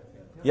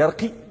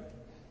يرقي،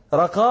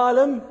 رقى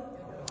لم.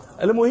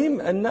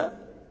 المهم أن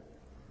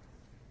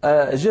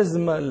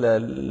جزم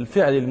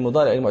الفعل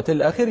المضارع المعتل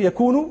الأخير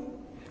يكون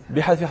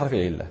بحذف حرف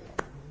العلة.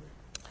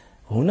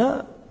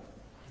 هنا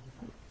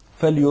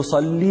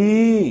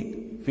فليصلي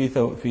في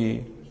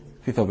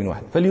ثوب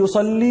واحد،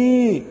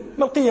 فليصلي.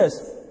 ما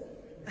القياس؟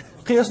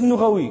 القياس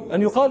اللغوي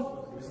أن يقال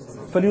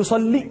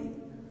فليصلي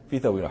في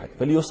ثوب واحد،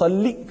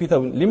 فليصلي في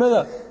ثوب.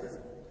 لماذا؟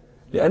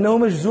 لأنه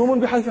مجزوم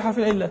بحذف حرف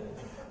العلة،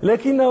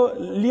 لكنه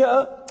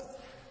الياء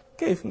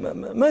كيف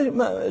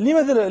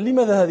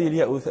لماذا هذه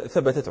الياء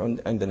ثبتت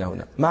عندنا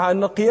هنا، مع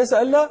أن القياس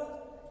ألا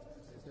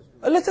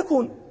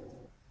تكون؟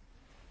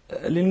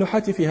 للنحاة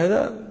في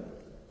هذا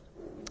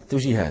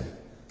توجيهان.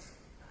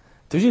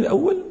 التوجيه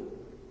الأول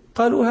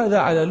قالوا هذا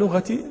على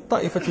لغة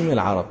طائفة من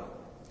العرب.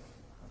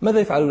 ماذا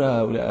يفعلون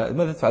هؤلاء؟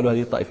 ماذا تفعل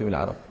هذه الطائفة من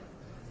العرب؟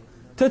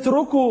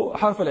 تترك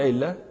حرف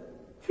العلة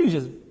في في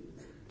الجزم،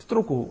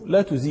 تتركه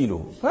لا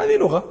تزيله، هذه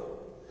لغة.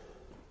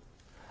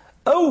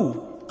 أو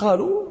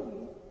قالوا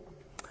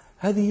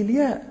هذه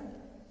الياء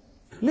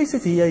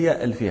ليست هي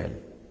ياء الفعل،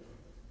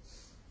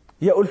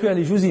 ياء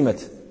الفعل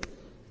جزمت،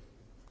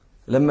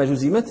 لما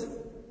جزمت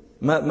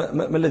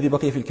ما الذي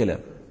بقي في الكلام؟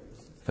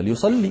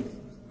 فليصلي.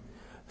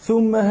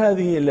 ثم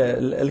هذه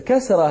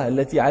الكسرة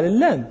التي على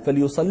اللام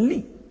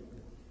فليصلي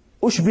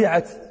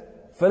أشبعت،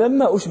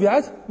 فلما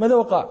أشبعت ماذا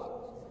وقع؟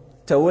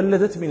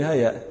 تولدت منها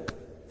ياء،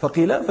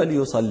 فقيل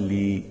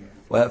فليصلي.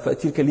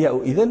 فتلك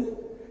الياء إذن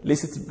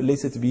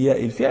ليست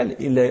بياء الفعل،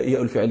 إلا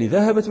ياء الفعل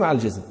ذهبت مع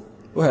الجزم،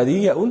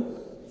 وهذه ياء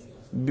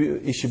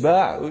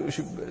بإشباع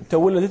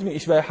تولدت من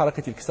إشباع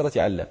حركة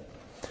الكسرة على اللام.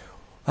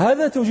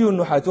 هذا توجيه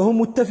النحاة،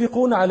 وهم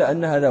متفقون على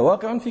أن هذا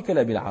واقع في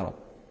كلام العرب،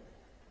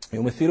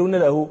 يمثلون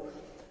له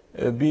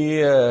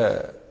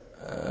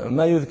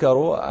بما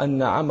يذكر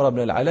أن عمرو بن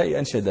العلاء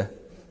أنشده،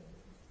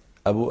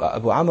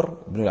 أبو عمرو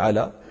بن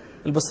العلاء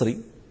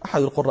البصري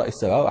أحد القراء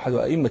السبعة وأحد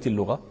أئمة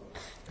اللغة،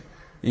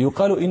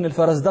 يقال إن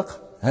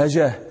الفرزدق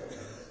هجاه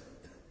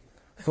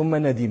ثم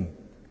ندم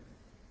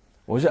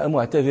وجاء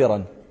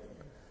معتذرا.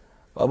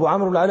 وأبو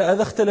عمرو بن العلاء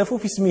هذا اختلفوا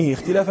في اسمه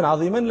اختلافا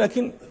عظيما،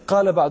 لكن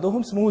قال بعضهم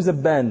اسمه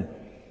زبان،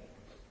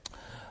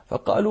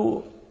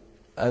 فقالوا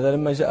هذا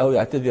لما جاءه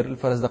يعتذر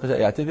الفرزدق جاء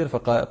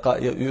يعتذر،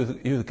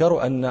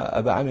 يذكر أن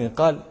أبا عمرو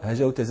قال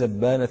هجوت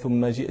زبان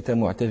ثم جئت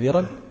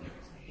معتذرا،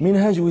 من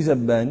هجو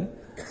زبان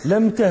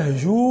لم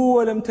تهجو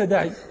ولم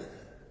تدعي.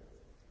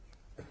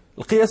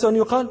 القياس أن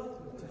يقال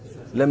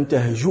لم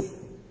تهجو،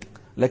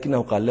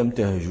 لكنه قال لم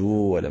تهجو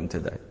ولم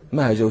تدعي،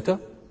 ما هجوت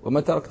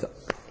وما تركت.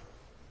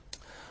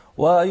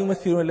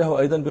 ويمثلون له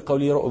أيضا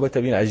بقول رؤبة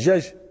بن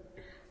عجاج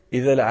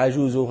إذا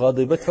العجوز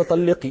غضبت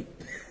فطلقي،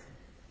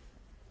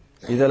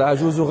 إذا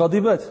العجوز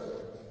غضبت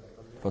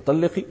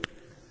فطلقي.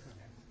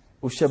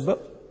 والشاب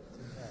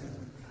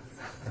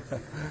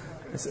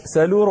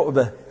سالوا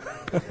رؤبة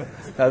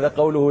هذا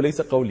قوله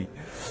ليس قولي،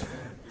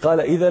 قال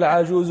إذا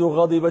العجوز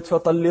غضبت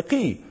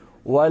فطلقي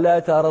ولا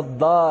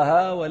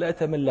ترضاها ولا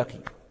تملقي.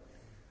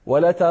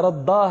 ولا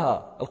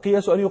ترضاها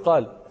القياس أن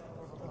يقال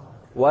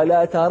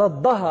ولا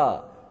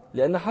ترضها،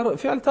 لأن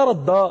فعل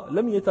ترضى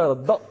لم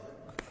يترضى،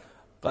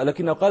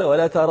 لكنه قال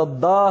ولا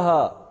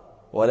ترضاها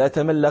ولا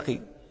تملقي.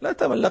 لا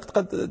تملقت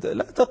قد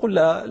لا تقول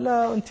لا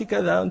لا أنت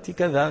كذا أنت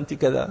كذا أنت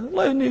كذا،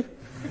 الله يهنيك.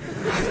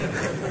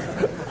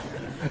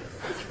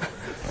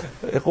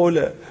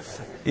 يقول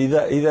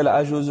إذا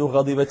العجوز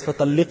غضبت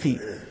فطلقي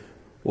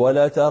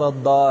ولا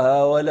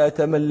ترضاها ولا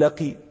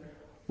تملقي،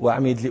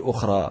 واعمد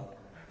لأخرى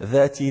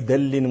ذات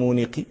دل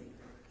منق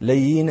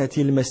لينة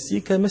المس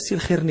كمس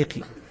الخرنق.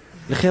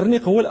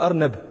 الخرنق هو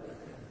الأرنب،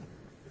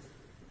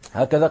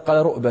 هكذا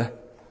قال رؤبة،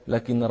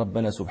 لكن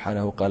ربنا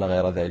سبحانه قال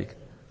غير ذلك،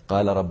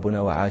 قال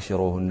ربنا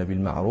وعاشروهن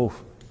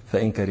بالمعروف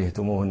فإن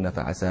كرهتموهن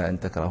فعسى أن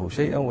تكرهوا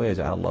شيئا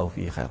ويجعل الله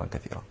فيه خيرا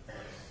كثيرا.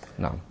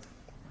 نعم.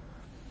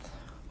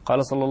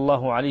 قال صلى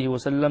الله عليه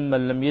وسلم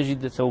من لم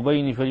يجد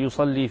ثوبين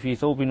فليصلي في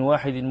ثوب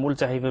واحد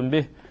ملتحفا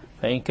به،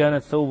 فإن كان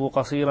الثوب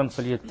قصيرا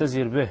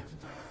فليتزر به.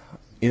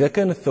 إذا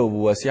كان الثوب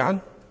واسعا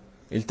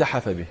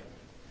التحف به،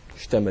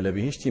 اشتمل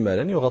به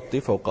اشتمالا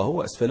يغطي فوقه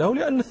وأسفله،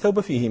 لأن الثوب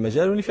فيه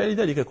مجال لفعل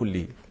ذلك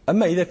كله.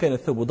 أما إذا كان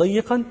الثوب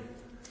ضيقا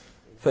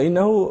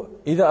فإنه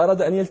إذا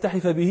أراد أن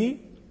يلتحف به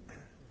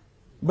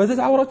بدت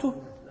عورته،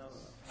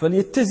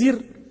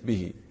 فليتزر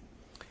به.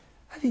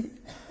 هذه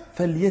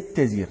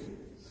فليتزر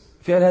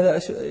فعل هذا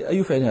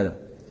أي فعل هذا؟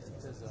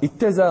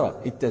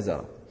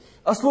 اتزر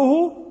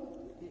أصله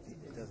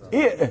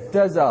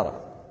ائتزر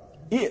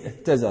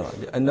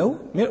لأنه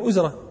من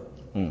الأزرة.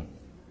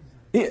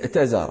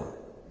 ائتزر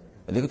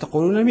الذي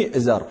تقولون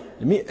المئزر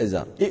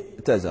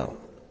ائتزر.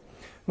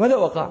 ماذا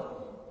وقع؟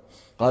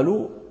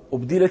 قالوا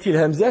أبدلت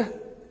الهمزة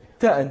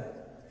تاء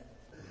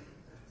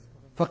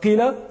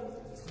فقيل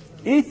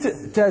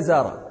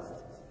ائتزر،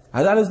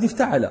 هذا على وزن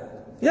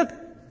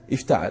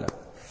افتعل.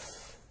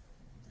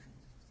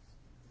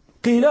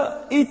 قيل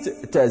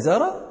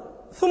ائتزر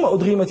ثم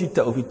أدغمت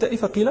التاء في التاء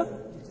فقيل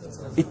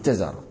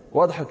ائتزر.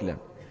 واضح الكلام؟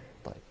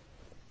 طيب،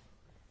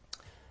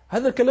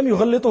 هذا الكلام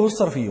يغلطه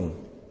الصرفيون،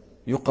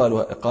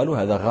 قالوا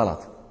هذا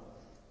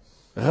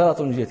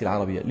غلط من جهة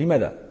العربية.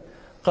 لماذا؟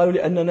 قالوا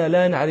لأننا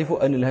لا نعرف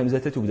أن الهمزة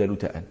تبدل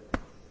تاء.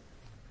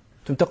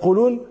 أنتم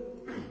تقولون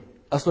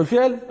أصل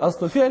الفعل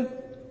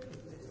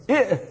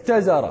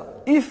ائتزر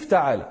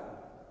افتعل،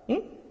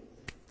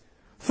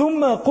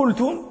 ثم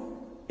قلتم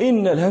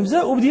إن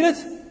الهمزة أبدلت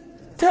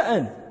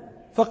تاء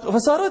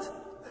فصارت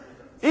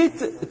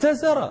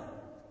ائتزر.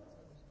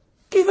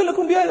 كيف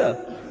لكم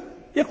بهذا؟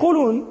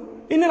 يقولون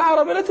إن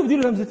العرب لا تبدل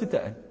الهمزة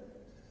تاء.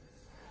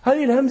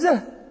 هذه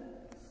الهمزة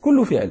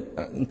كل فعل،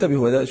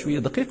 انتبهوا هذا شوية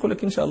دقيق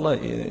ولكن إن شاء الله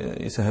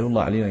يسهل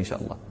الله علينا إن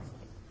شاء الله.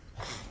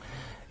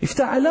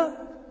 افتعل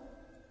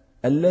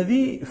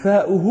الذي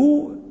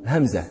فاؤه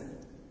همزة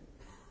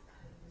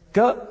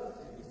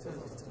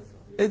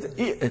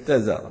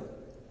ائتزر،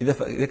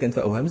 إذا كانت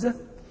فاؤه همزة،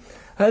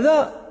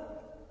 هذا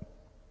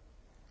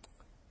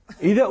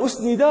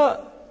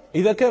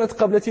إذا كانت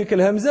قبل تلك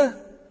الهمزة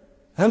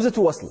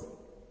همزة وصل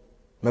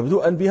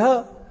مبدوءا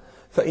بها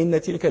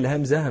فإن تلك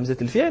الهمزة همزة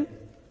الفعل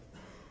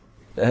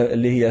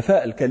اللي هي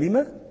فاء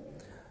الكلمة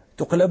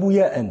تقلب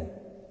ياء،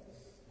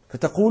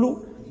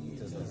 فتقول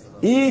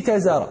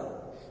إيتزر،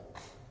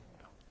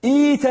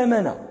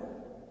 إيتمن،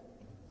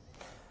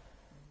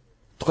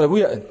 تقلب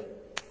ياء.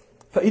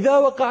 فإذا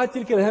وقعت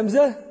تلك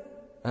الهمزة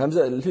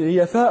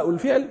هي فاء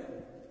الفعل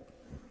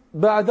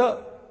بعد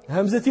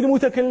همزة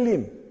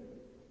المتكلم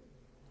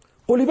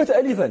قلبت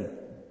ألفا،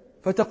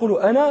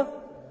 فتقول أنا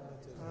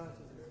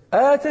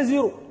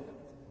آتزر،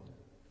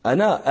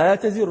 أنا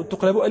آتزر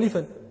تقلب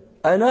ألفا،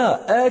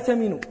 أنا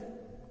آتمن.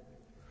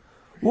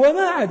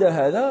 وما عدا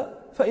هذا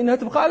فإنها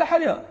تبقى على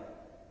حالها.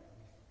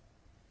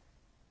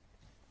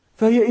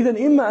 فهي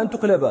إذن إما أن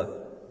تقلب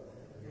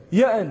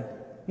ياء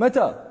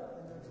متى؟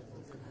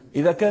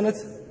 إذا كانت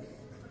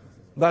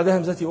بعد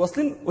همزة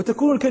وصل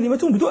وتكون الكلمة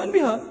مبدوءا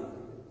بها،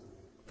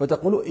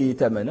 فتقول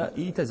إيتمن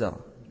إيتزر.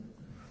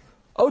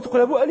 أو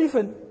تقلب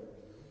ألفا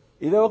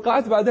إذا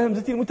وقعت بعد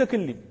همزة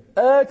المتكلم،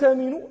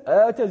 آتمن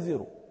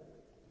آتزر،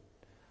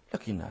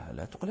 لكنها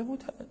لا تقلب.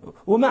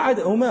 وما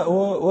عدا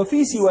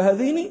وفي سوى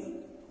هذين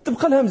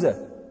تبقى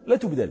الهمزة لا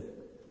تبدل.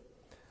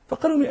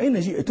 فقالوا من أين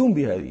جئتم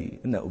بهذه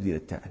أن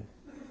أبدلت تاء؟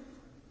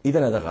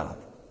 إذن هذا غلط.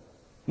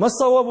 ما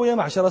الصواب يا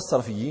معشر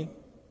الصرفيين؟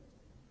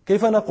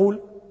 كيف نقول؟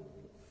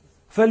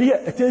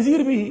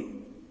 فليأتزر به.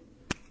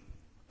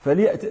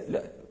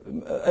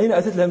 أين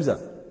أتت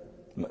الهمزة؟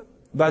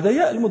 بعد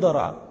ياء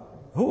المضارعة.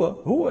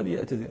 هو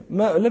ليأتزر،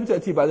 ما لم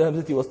تأتي بعد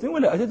همزة وصل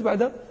ولا أتت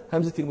بعد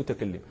همزة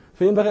المتكلم،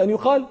 فينبغي أن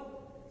يقال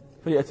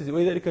فليأتزر.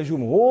 ولذلك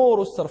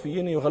جمهور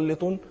الصرفيين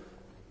يغلطون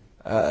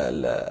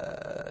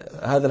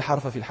هذا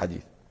الحرف في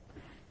الحديث.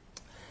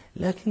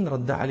 لكن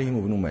رد عليهم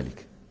ابن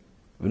مالك.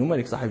 ابن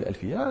مالك صاحب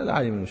الألفية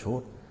العالم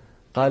المشهور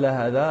قال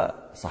هذا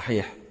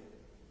صحيح،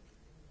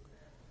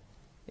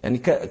 يعني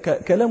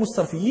كلام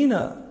الصرفيين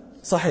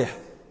صحيح،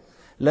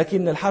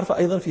 لكن الحرف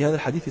أيضا في هذا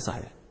الحديث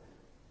صحيح،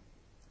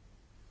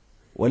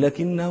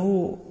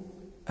 ولكنه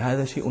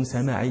هذا شيء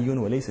سماعي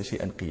وليس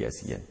شيئا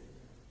قياسيا.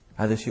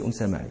 هذا شيء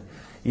سماعي،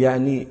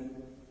 يعني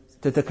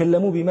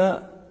تتكلم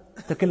بما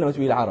تكلمت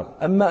به العرب.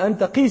 أما أن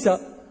تقيس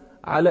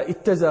على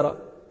اتزر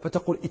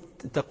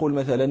فتقول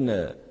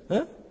مثلا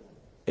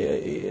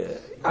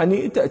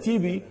يعني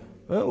تأتي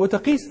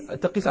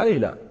وتقيس عليه،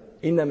 لا،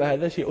 إنما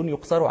هذا شيء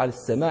يقصر على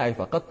السماع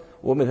فقط.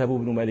 ومذهب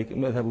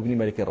ابن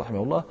مالك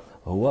رحمه الله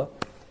هو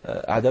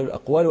أعدل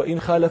الأقوال، وإن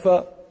خالف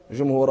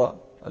جمهور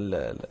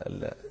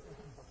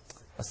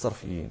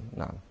الصرفيين.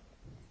 نعم.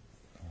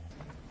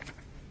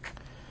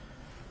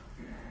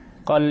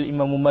 قال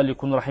الإمام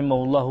مالك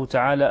رحمه الله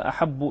تعالى: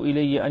 أحب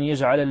إلي أن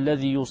يجعل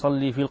الذي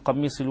يصلي في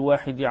القميص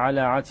الواحد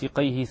على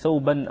عاتقيه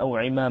ثوبا أو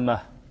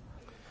عمامة.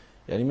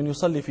 يعني من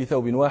يصلي في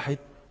ثوب واحد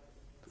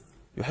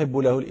يحب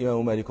له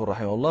الإمام مالك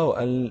رحمه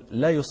الله أن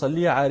لا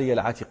يصلي عاري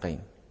العاتقين،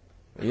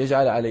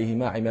 يجعل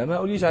عليهما عمامة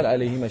أو يجعل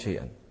عليهما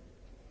شيئا.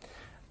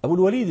 أبو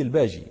الوليد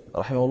الباجي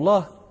رحمه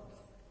الله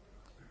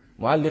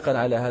معلقا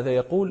على هذا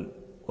يقول: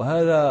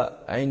 وهذا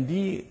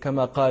عندي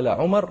كما قال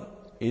عمر: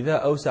 إذا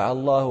أوسع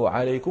الله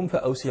عليكم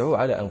فأوسعوا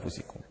على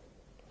أنفسكم.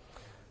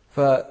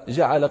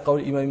 فجعل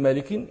قول الإمام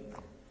مالك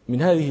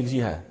من هذه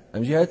الجهة،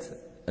 من جهة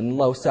أن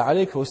الله وسع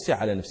عليك فوسع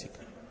على نفسك.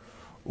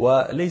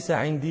 وليس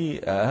عندي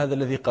هذا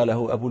الذي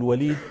قاله أبو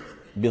الوليد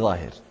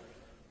بظاهر،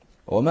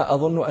 وما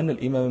أظن أن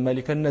الإمام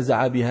مالك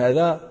نزع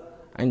بهذا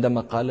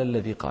عندما قال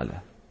الذي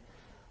قاله.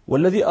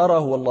 والذي أراه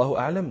والله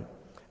أعلم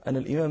أن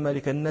الإمام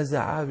مالك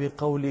نزع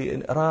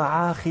بقول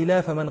راعى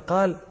خلاف من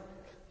قال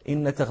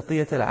إن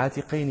تغطية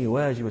العاتقين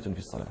واجبة في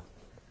الصلاة.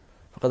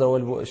 فقد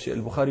روى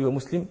البخاري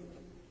ومسلم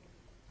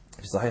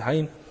في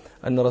الصحيحين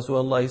أن رسول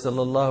الله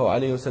صلى الله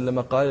عليه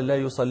وسلم قال: لا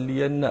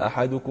يصلين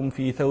أحدكم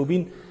في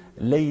ثوب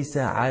ليس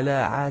على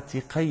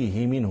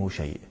عاتقيه منه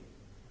شيء.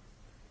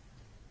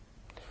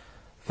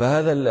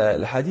 فهذا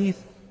الحديث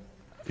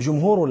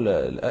جمهور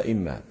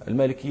الأئمة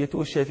المالكية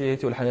والشافعية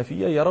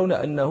والحنفية يرون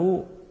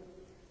أن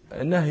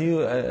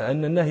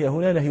النهي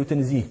هنا نهي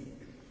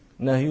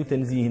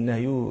تنزيه،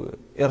 نهي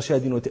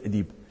إرشاد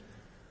وتأديب،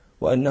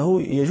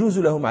 وأنه يجوز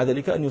له مع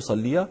ذلك أن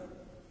يصلي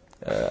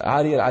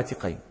عاري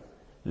العاتقين.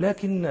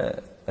 لكن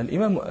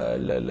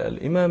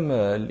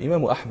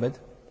الإمام أحمد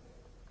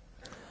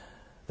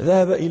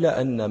ذهب إلى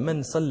أن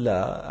من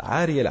صلى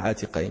عاري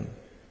العاتقين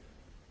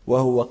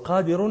وهو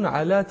قادر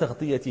على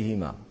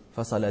تغطيتهما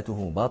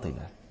فصلاته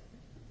باطلة.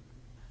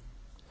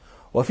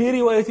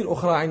 وفي رواية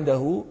أخرى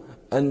عنده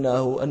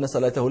أن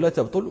صلاته لا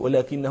تبطل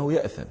ولكنه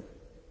يأثم.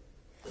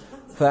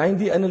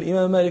 فعندي أن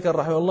الإمام مالك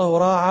رحمه الله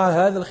راعى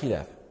هذا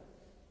الخلاف.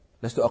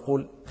 لست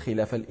أقول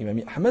خلاف الإمام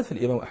أحمد،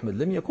 فالإمام أحمد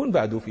لم يكن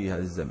بعد في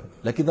هذا الزمن،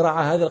 لكن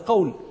راعى هذا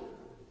القول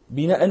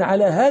بناء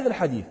على هذا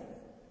الحديث: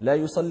 لا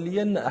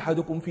يصلين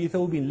أحدكم في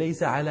ثوب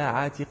ليس على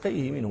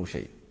عاتقيه منه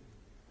شيء.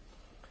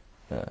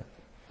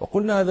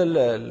 وقلنا هذا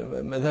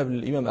مذهب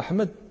الإمام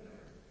أحمد،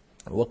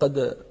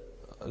 وقد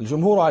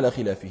الجمهور على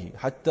خلافه،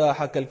 حتى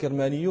حكى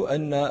الكرماني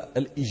أن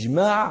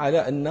الإجماع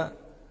على أن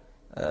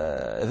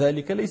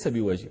ذلك ليس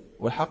بواجب،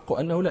 والحق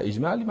أنه لا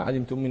إجماع لما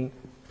علمتم من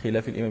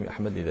خلاف الإمام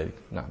أحمد لذلك.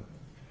 نعم.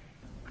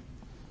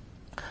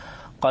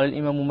 قال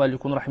الإمام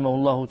مالك رحمه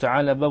الله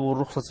تعالى: باب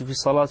الرخصة في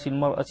صلاة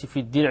المرأة في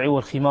الدرع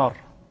والخمار.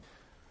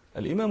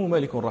 الإمام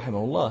مالك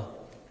رحمه الله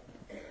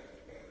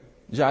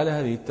جعل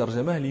هذه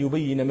الترجمة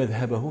ليبين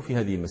مذهبه في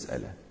هذه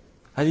المسألة.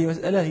 هذه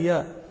المسألة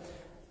هي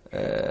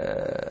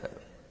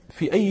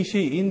في أي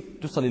شيء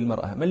تصلي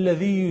المرأة، ما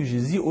الذي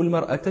يجزئ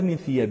المرأة من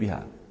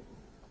ثيابها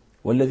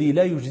والذي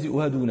لا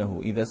يجزئها دونه،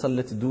 إذا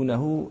صلت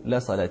دونه لا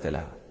صلاة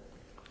لها.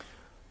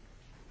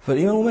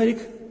 فالإمام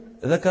مالك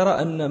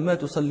ذكر أن ما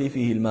تصلي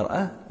فيه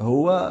المرأة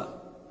هو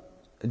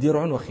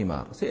درع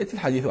وخمار، سيأتي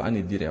الحديث عن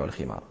الدرع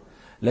والخمار،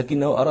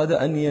 لكنه أراد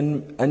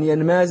أن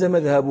ينماز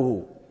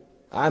مذهبه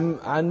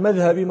عن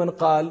مذهب من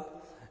قال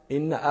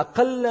إن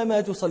أقل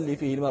ما تصلي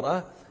فيه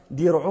المرأة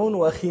درع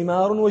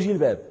وخمار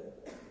وجلباب،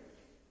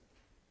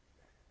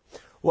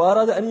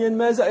 وأراد أن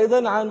ينماز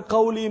أيضا عن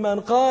قول من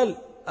قال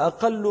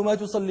أقل ما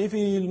تصلي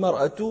فيه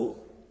المرأة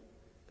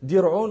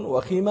درع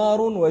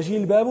وخمار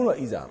وجلباب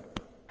وإزار.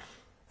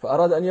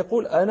 فأراد أن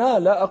يقول أنا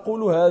لا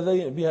أقول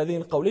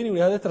بهذين القولين،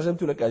 ولهذا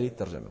ترجمت لك هذه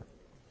الترجمة.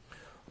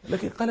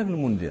 لكن قال ابن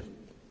المنذر: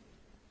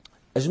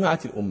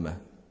 أجمعت الأمة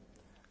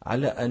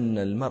على أن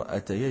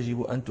المرأة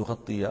يجب أن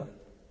تغطي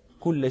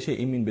كل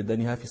شيء من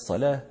بدنها في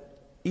الصلاة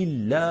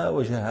إلا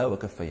وجهها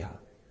وكفيها.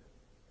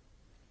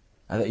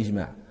 هذا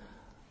إجماع.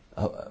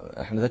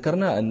 احنا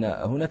ذكرنا أن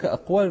هناك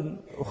أقوال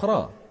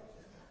أخرى،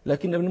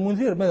 لكن ابن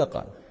المنذر ماذا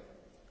قال؟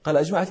 قال: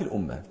 أجمعت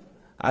الأمة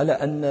على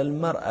أن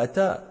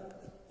المرأة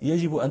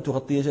يجب أن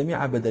تغطي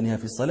جميع بدنها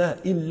في الصلاة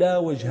إلا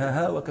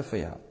وجهها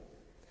وكفيها.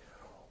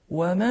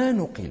 وما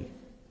نقل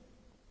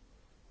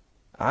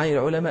عن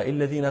العلماء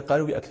الذين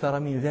قالوا بأكثر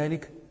من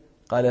ذلك،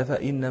 قال: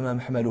 فإنما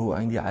محمله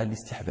عندي على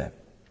الاستحباب.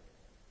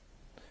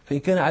 فإن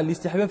كان على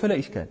الاستحباب فلا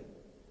إشكال،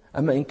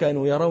 أما إن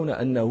كانوا يرون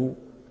أنه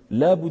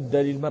لا بد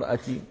للمرأة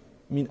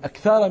من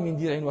أكثر من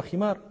درع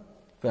وخمار،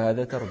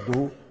 فهذا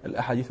ترده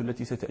الأحاديث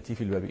التي ستأتي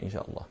في الباب إن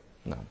شاء الله.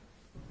 نعم.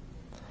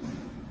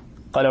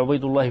 قال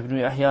عبيد الله بن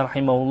يحيى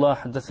رحمه الله: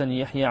 حدثني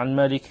يحيى عن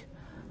مالك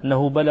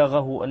أنه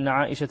بلغه أن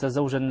عائشة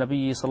زوج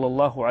النبي صلى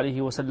الله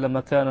عليه وسلم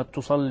كانت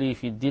تصلي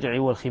في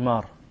الدرع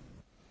والخمار.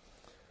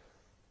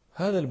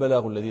 هذا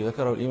البلاغ الذي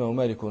ذكره الإمام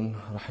مالك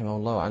رحمه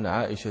الله عن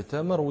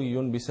عائشة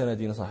مروي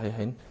بسند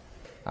صحيح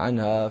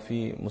عنها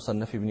في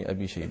مصنف ابن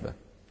أبي شيبة.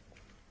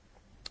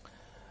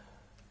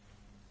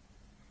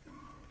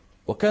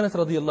 وكانت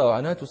رضي الله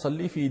عنها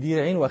تصلي في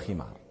درع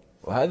وخمار،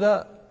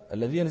 وهذا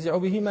الذي ينزع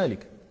به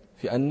مالك،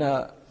 في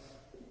أن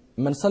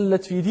من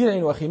صلت في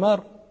درع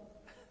وخمار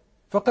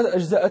فقد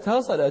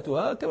أجزأتها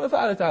صلاتها كما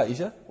فعلت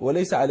عائشة،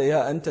 وليس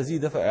عليها أن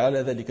تزيد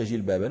على ذلك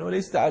جلبابا،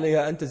 وليس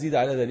عليها أن تزيد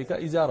على ذلك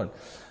إزارا.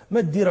 ما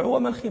الدرع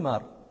وما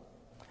الخمار؟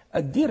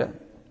 الدرع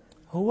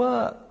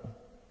هو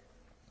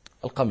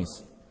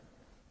القميص،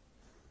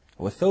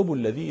 هو الثوب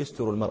الذي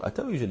يستر المرأة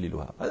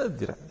ويجللها، هذا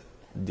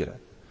الدرع.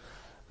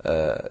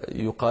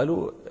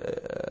 يقال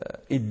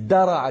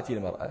ادرعت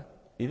المرأة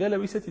إذا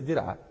لبست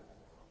الدرع،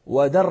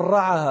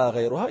 ودرعها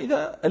غيرها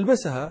إذا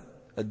ألبسها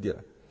الدرع.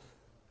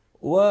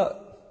 والدرع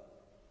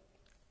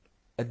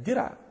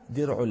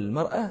درع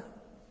المرأة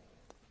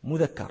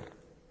مذكر.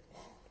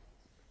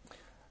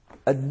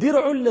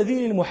 الدرع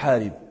الذي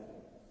للمحارب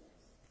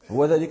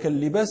هو ذلك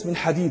اللباس من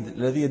حديد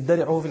الذي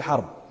يدرعه في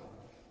الحرب،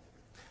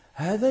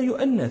 هذا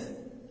يؤنث،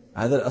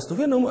 هذا الأصل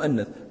فيه أنه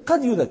مؤنث،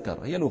 قد يذكر،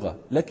 هي لغة،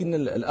 لكن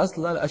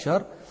الأصل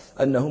الأشهر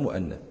أنه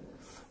مؤنث.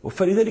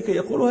 فلذلك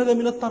يقول هذا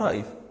من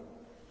الطرائف،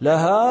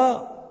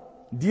 لها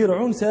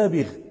درع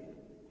سابغ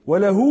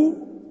وله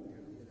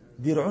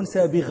درع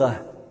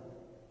سابغة،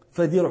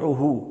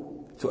 فدرعه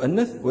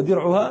تؤنث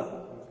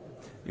ودرعها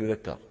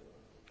يذكر.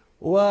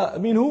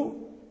 ومنه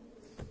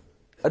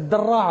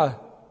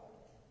الدراعة.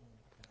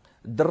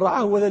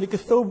 الدراعة هو ذلك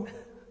الثوب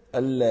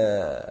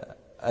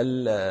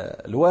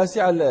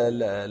الواسع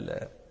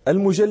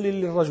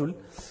المجلل للرجل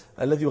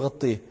الذي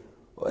يغطيه.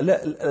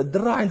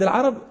 الدراعة عند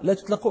العرب لا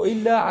تطلق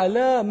إلا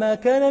على ما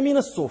كان من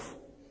الصوف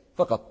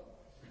فقط.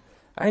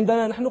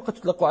 عندنا نحن قد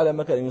تطلق على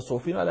ما كان من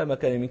صوف وعلى ما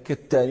كان من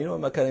كتان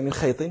وما كان من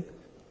خيط،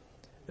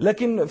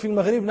 لكن في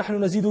المغرب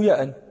نحن نزيد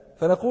ياء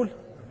فنقول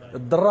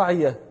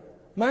الدراعية.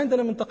 ما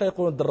عندنا منطقة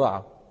يقولون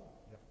الدراعة،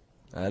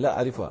 لا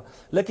أعرفها،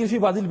 لكن في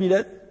بعض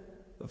البلاد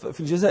في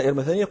الجزائر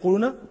مثلا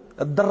يقولون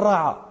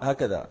الدراعة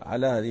هكذا،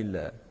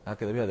 على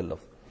هكذا بهذا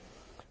اللفظ.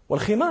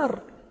 والخمار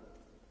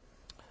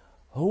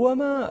هو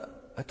ما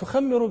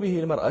تخمر به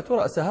المرأة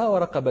رأسها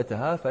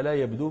ورقبتها فلا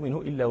يبدو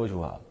منه إلا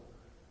وجهها،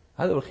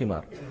 هذا هو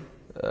الخمار.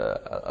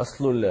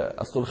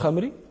 أصل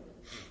الخمر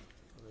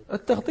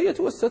التغطية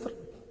والستر،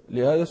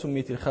 لهذا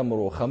سميت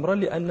الخمر خمرا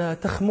لأنها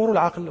تخمر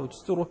العقل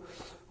وتستره.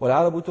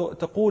 والعرب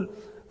تقول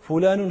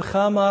فلان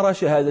خامر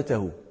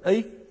شهادته،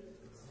 أي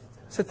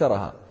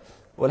سترها.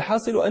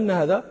 والحاصل أن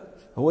هذا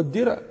هو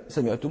الدرع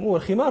سمعتموه،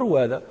 والخمار هو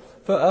هذا.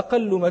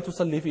 فأقل ما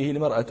تصلي فيه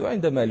المرأة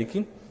عند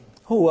مالك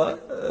هو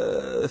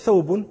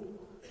ثوب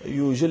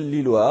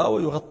يجللها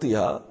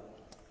ويغطيها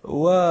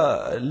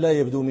ولا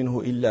يبدو منه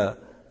إلا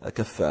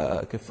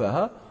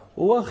كفاها،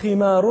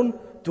 وخمار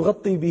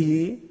تغطي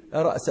به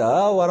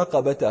رأسها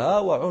ورقبتها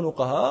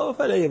وعنقها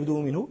فلا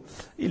يبدو منه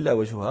إلا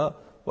وجهها.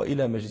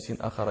 وإلى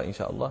مجلس آخر إن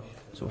شاء الله.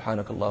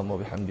 سبحانك اللهم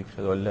وبحمدك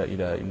أشهد أن لا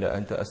إله إلا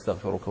أنت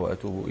أستغفرك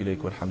وأتوب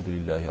إليك والحمد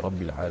لله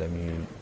رب العالمين.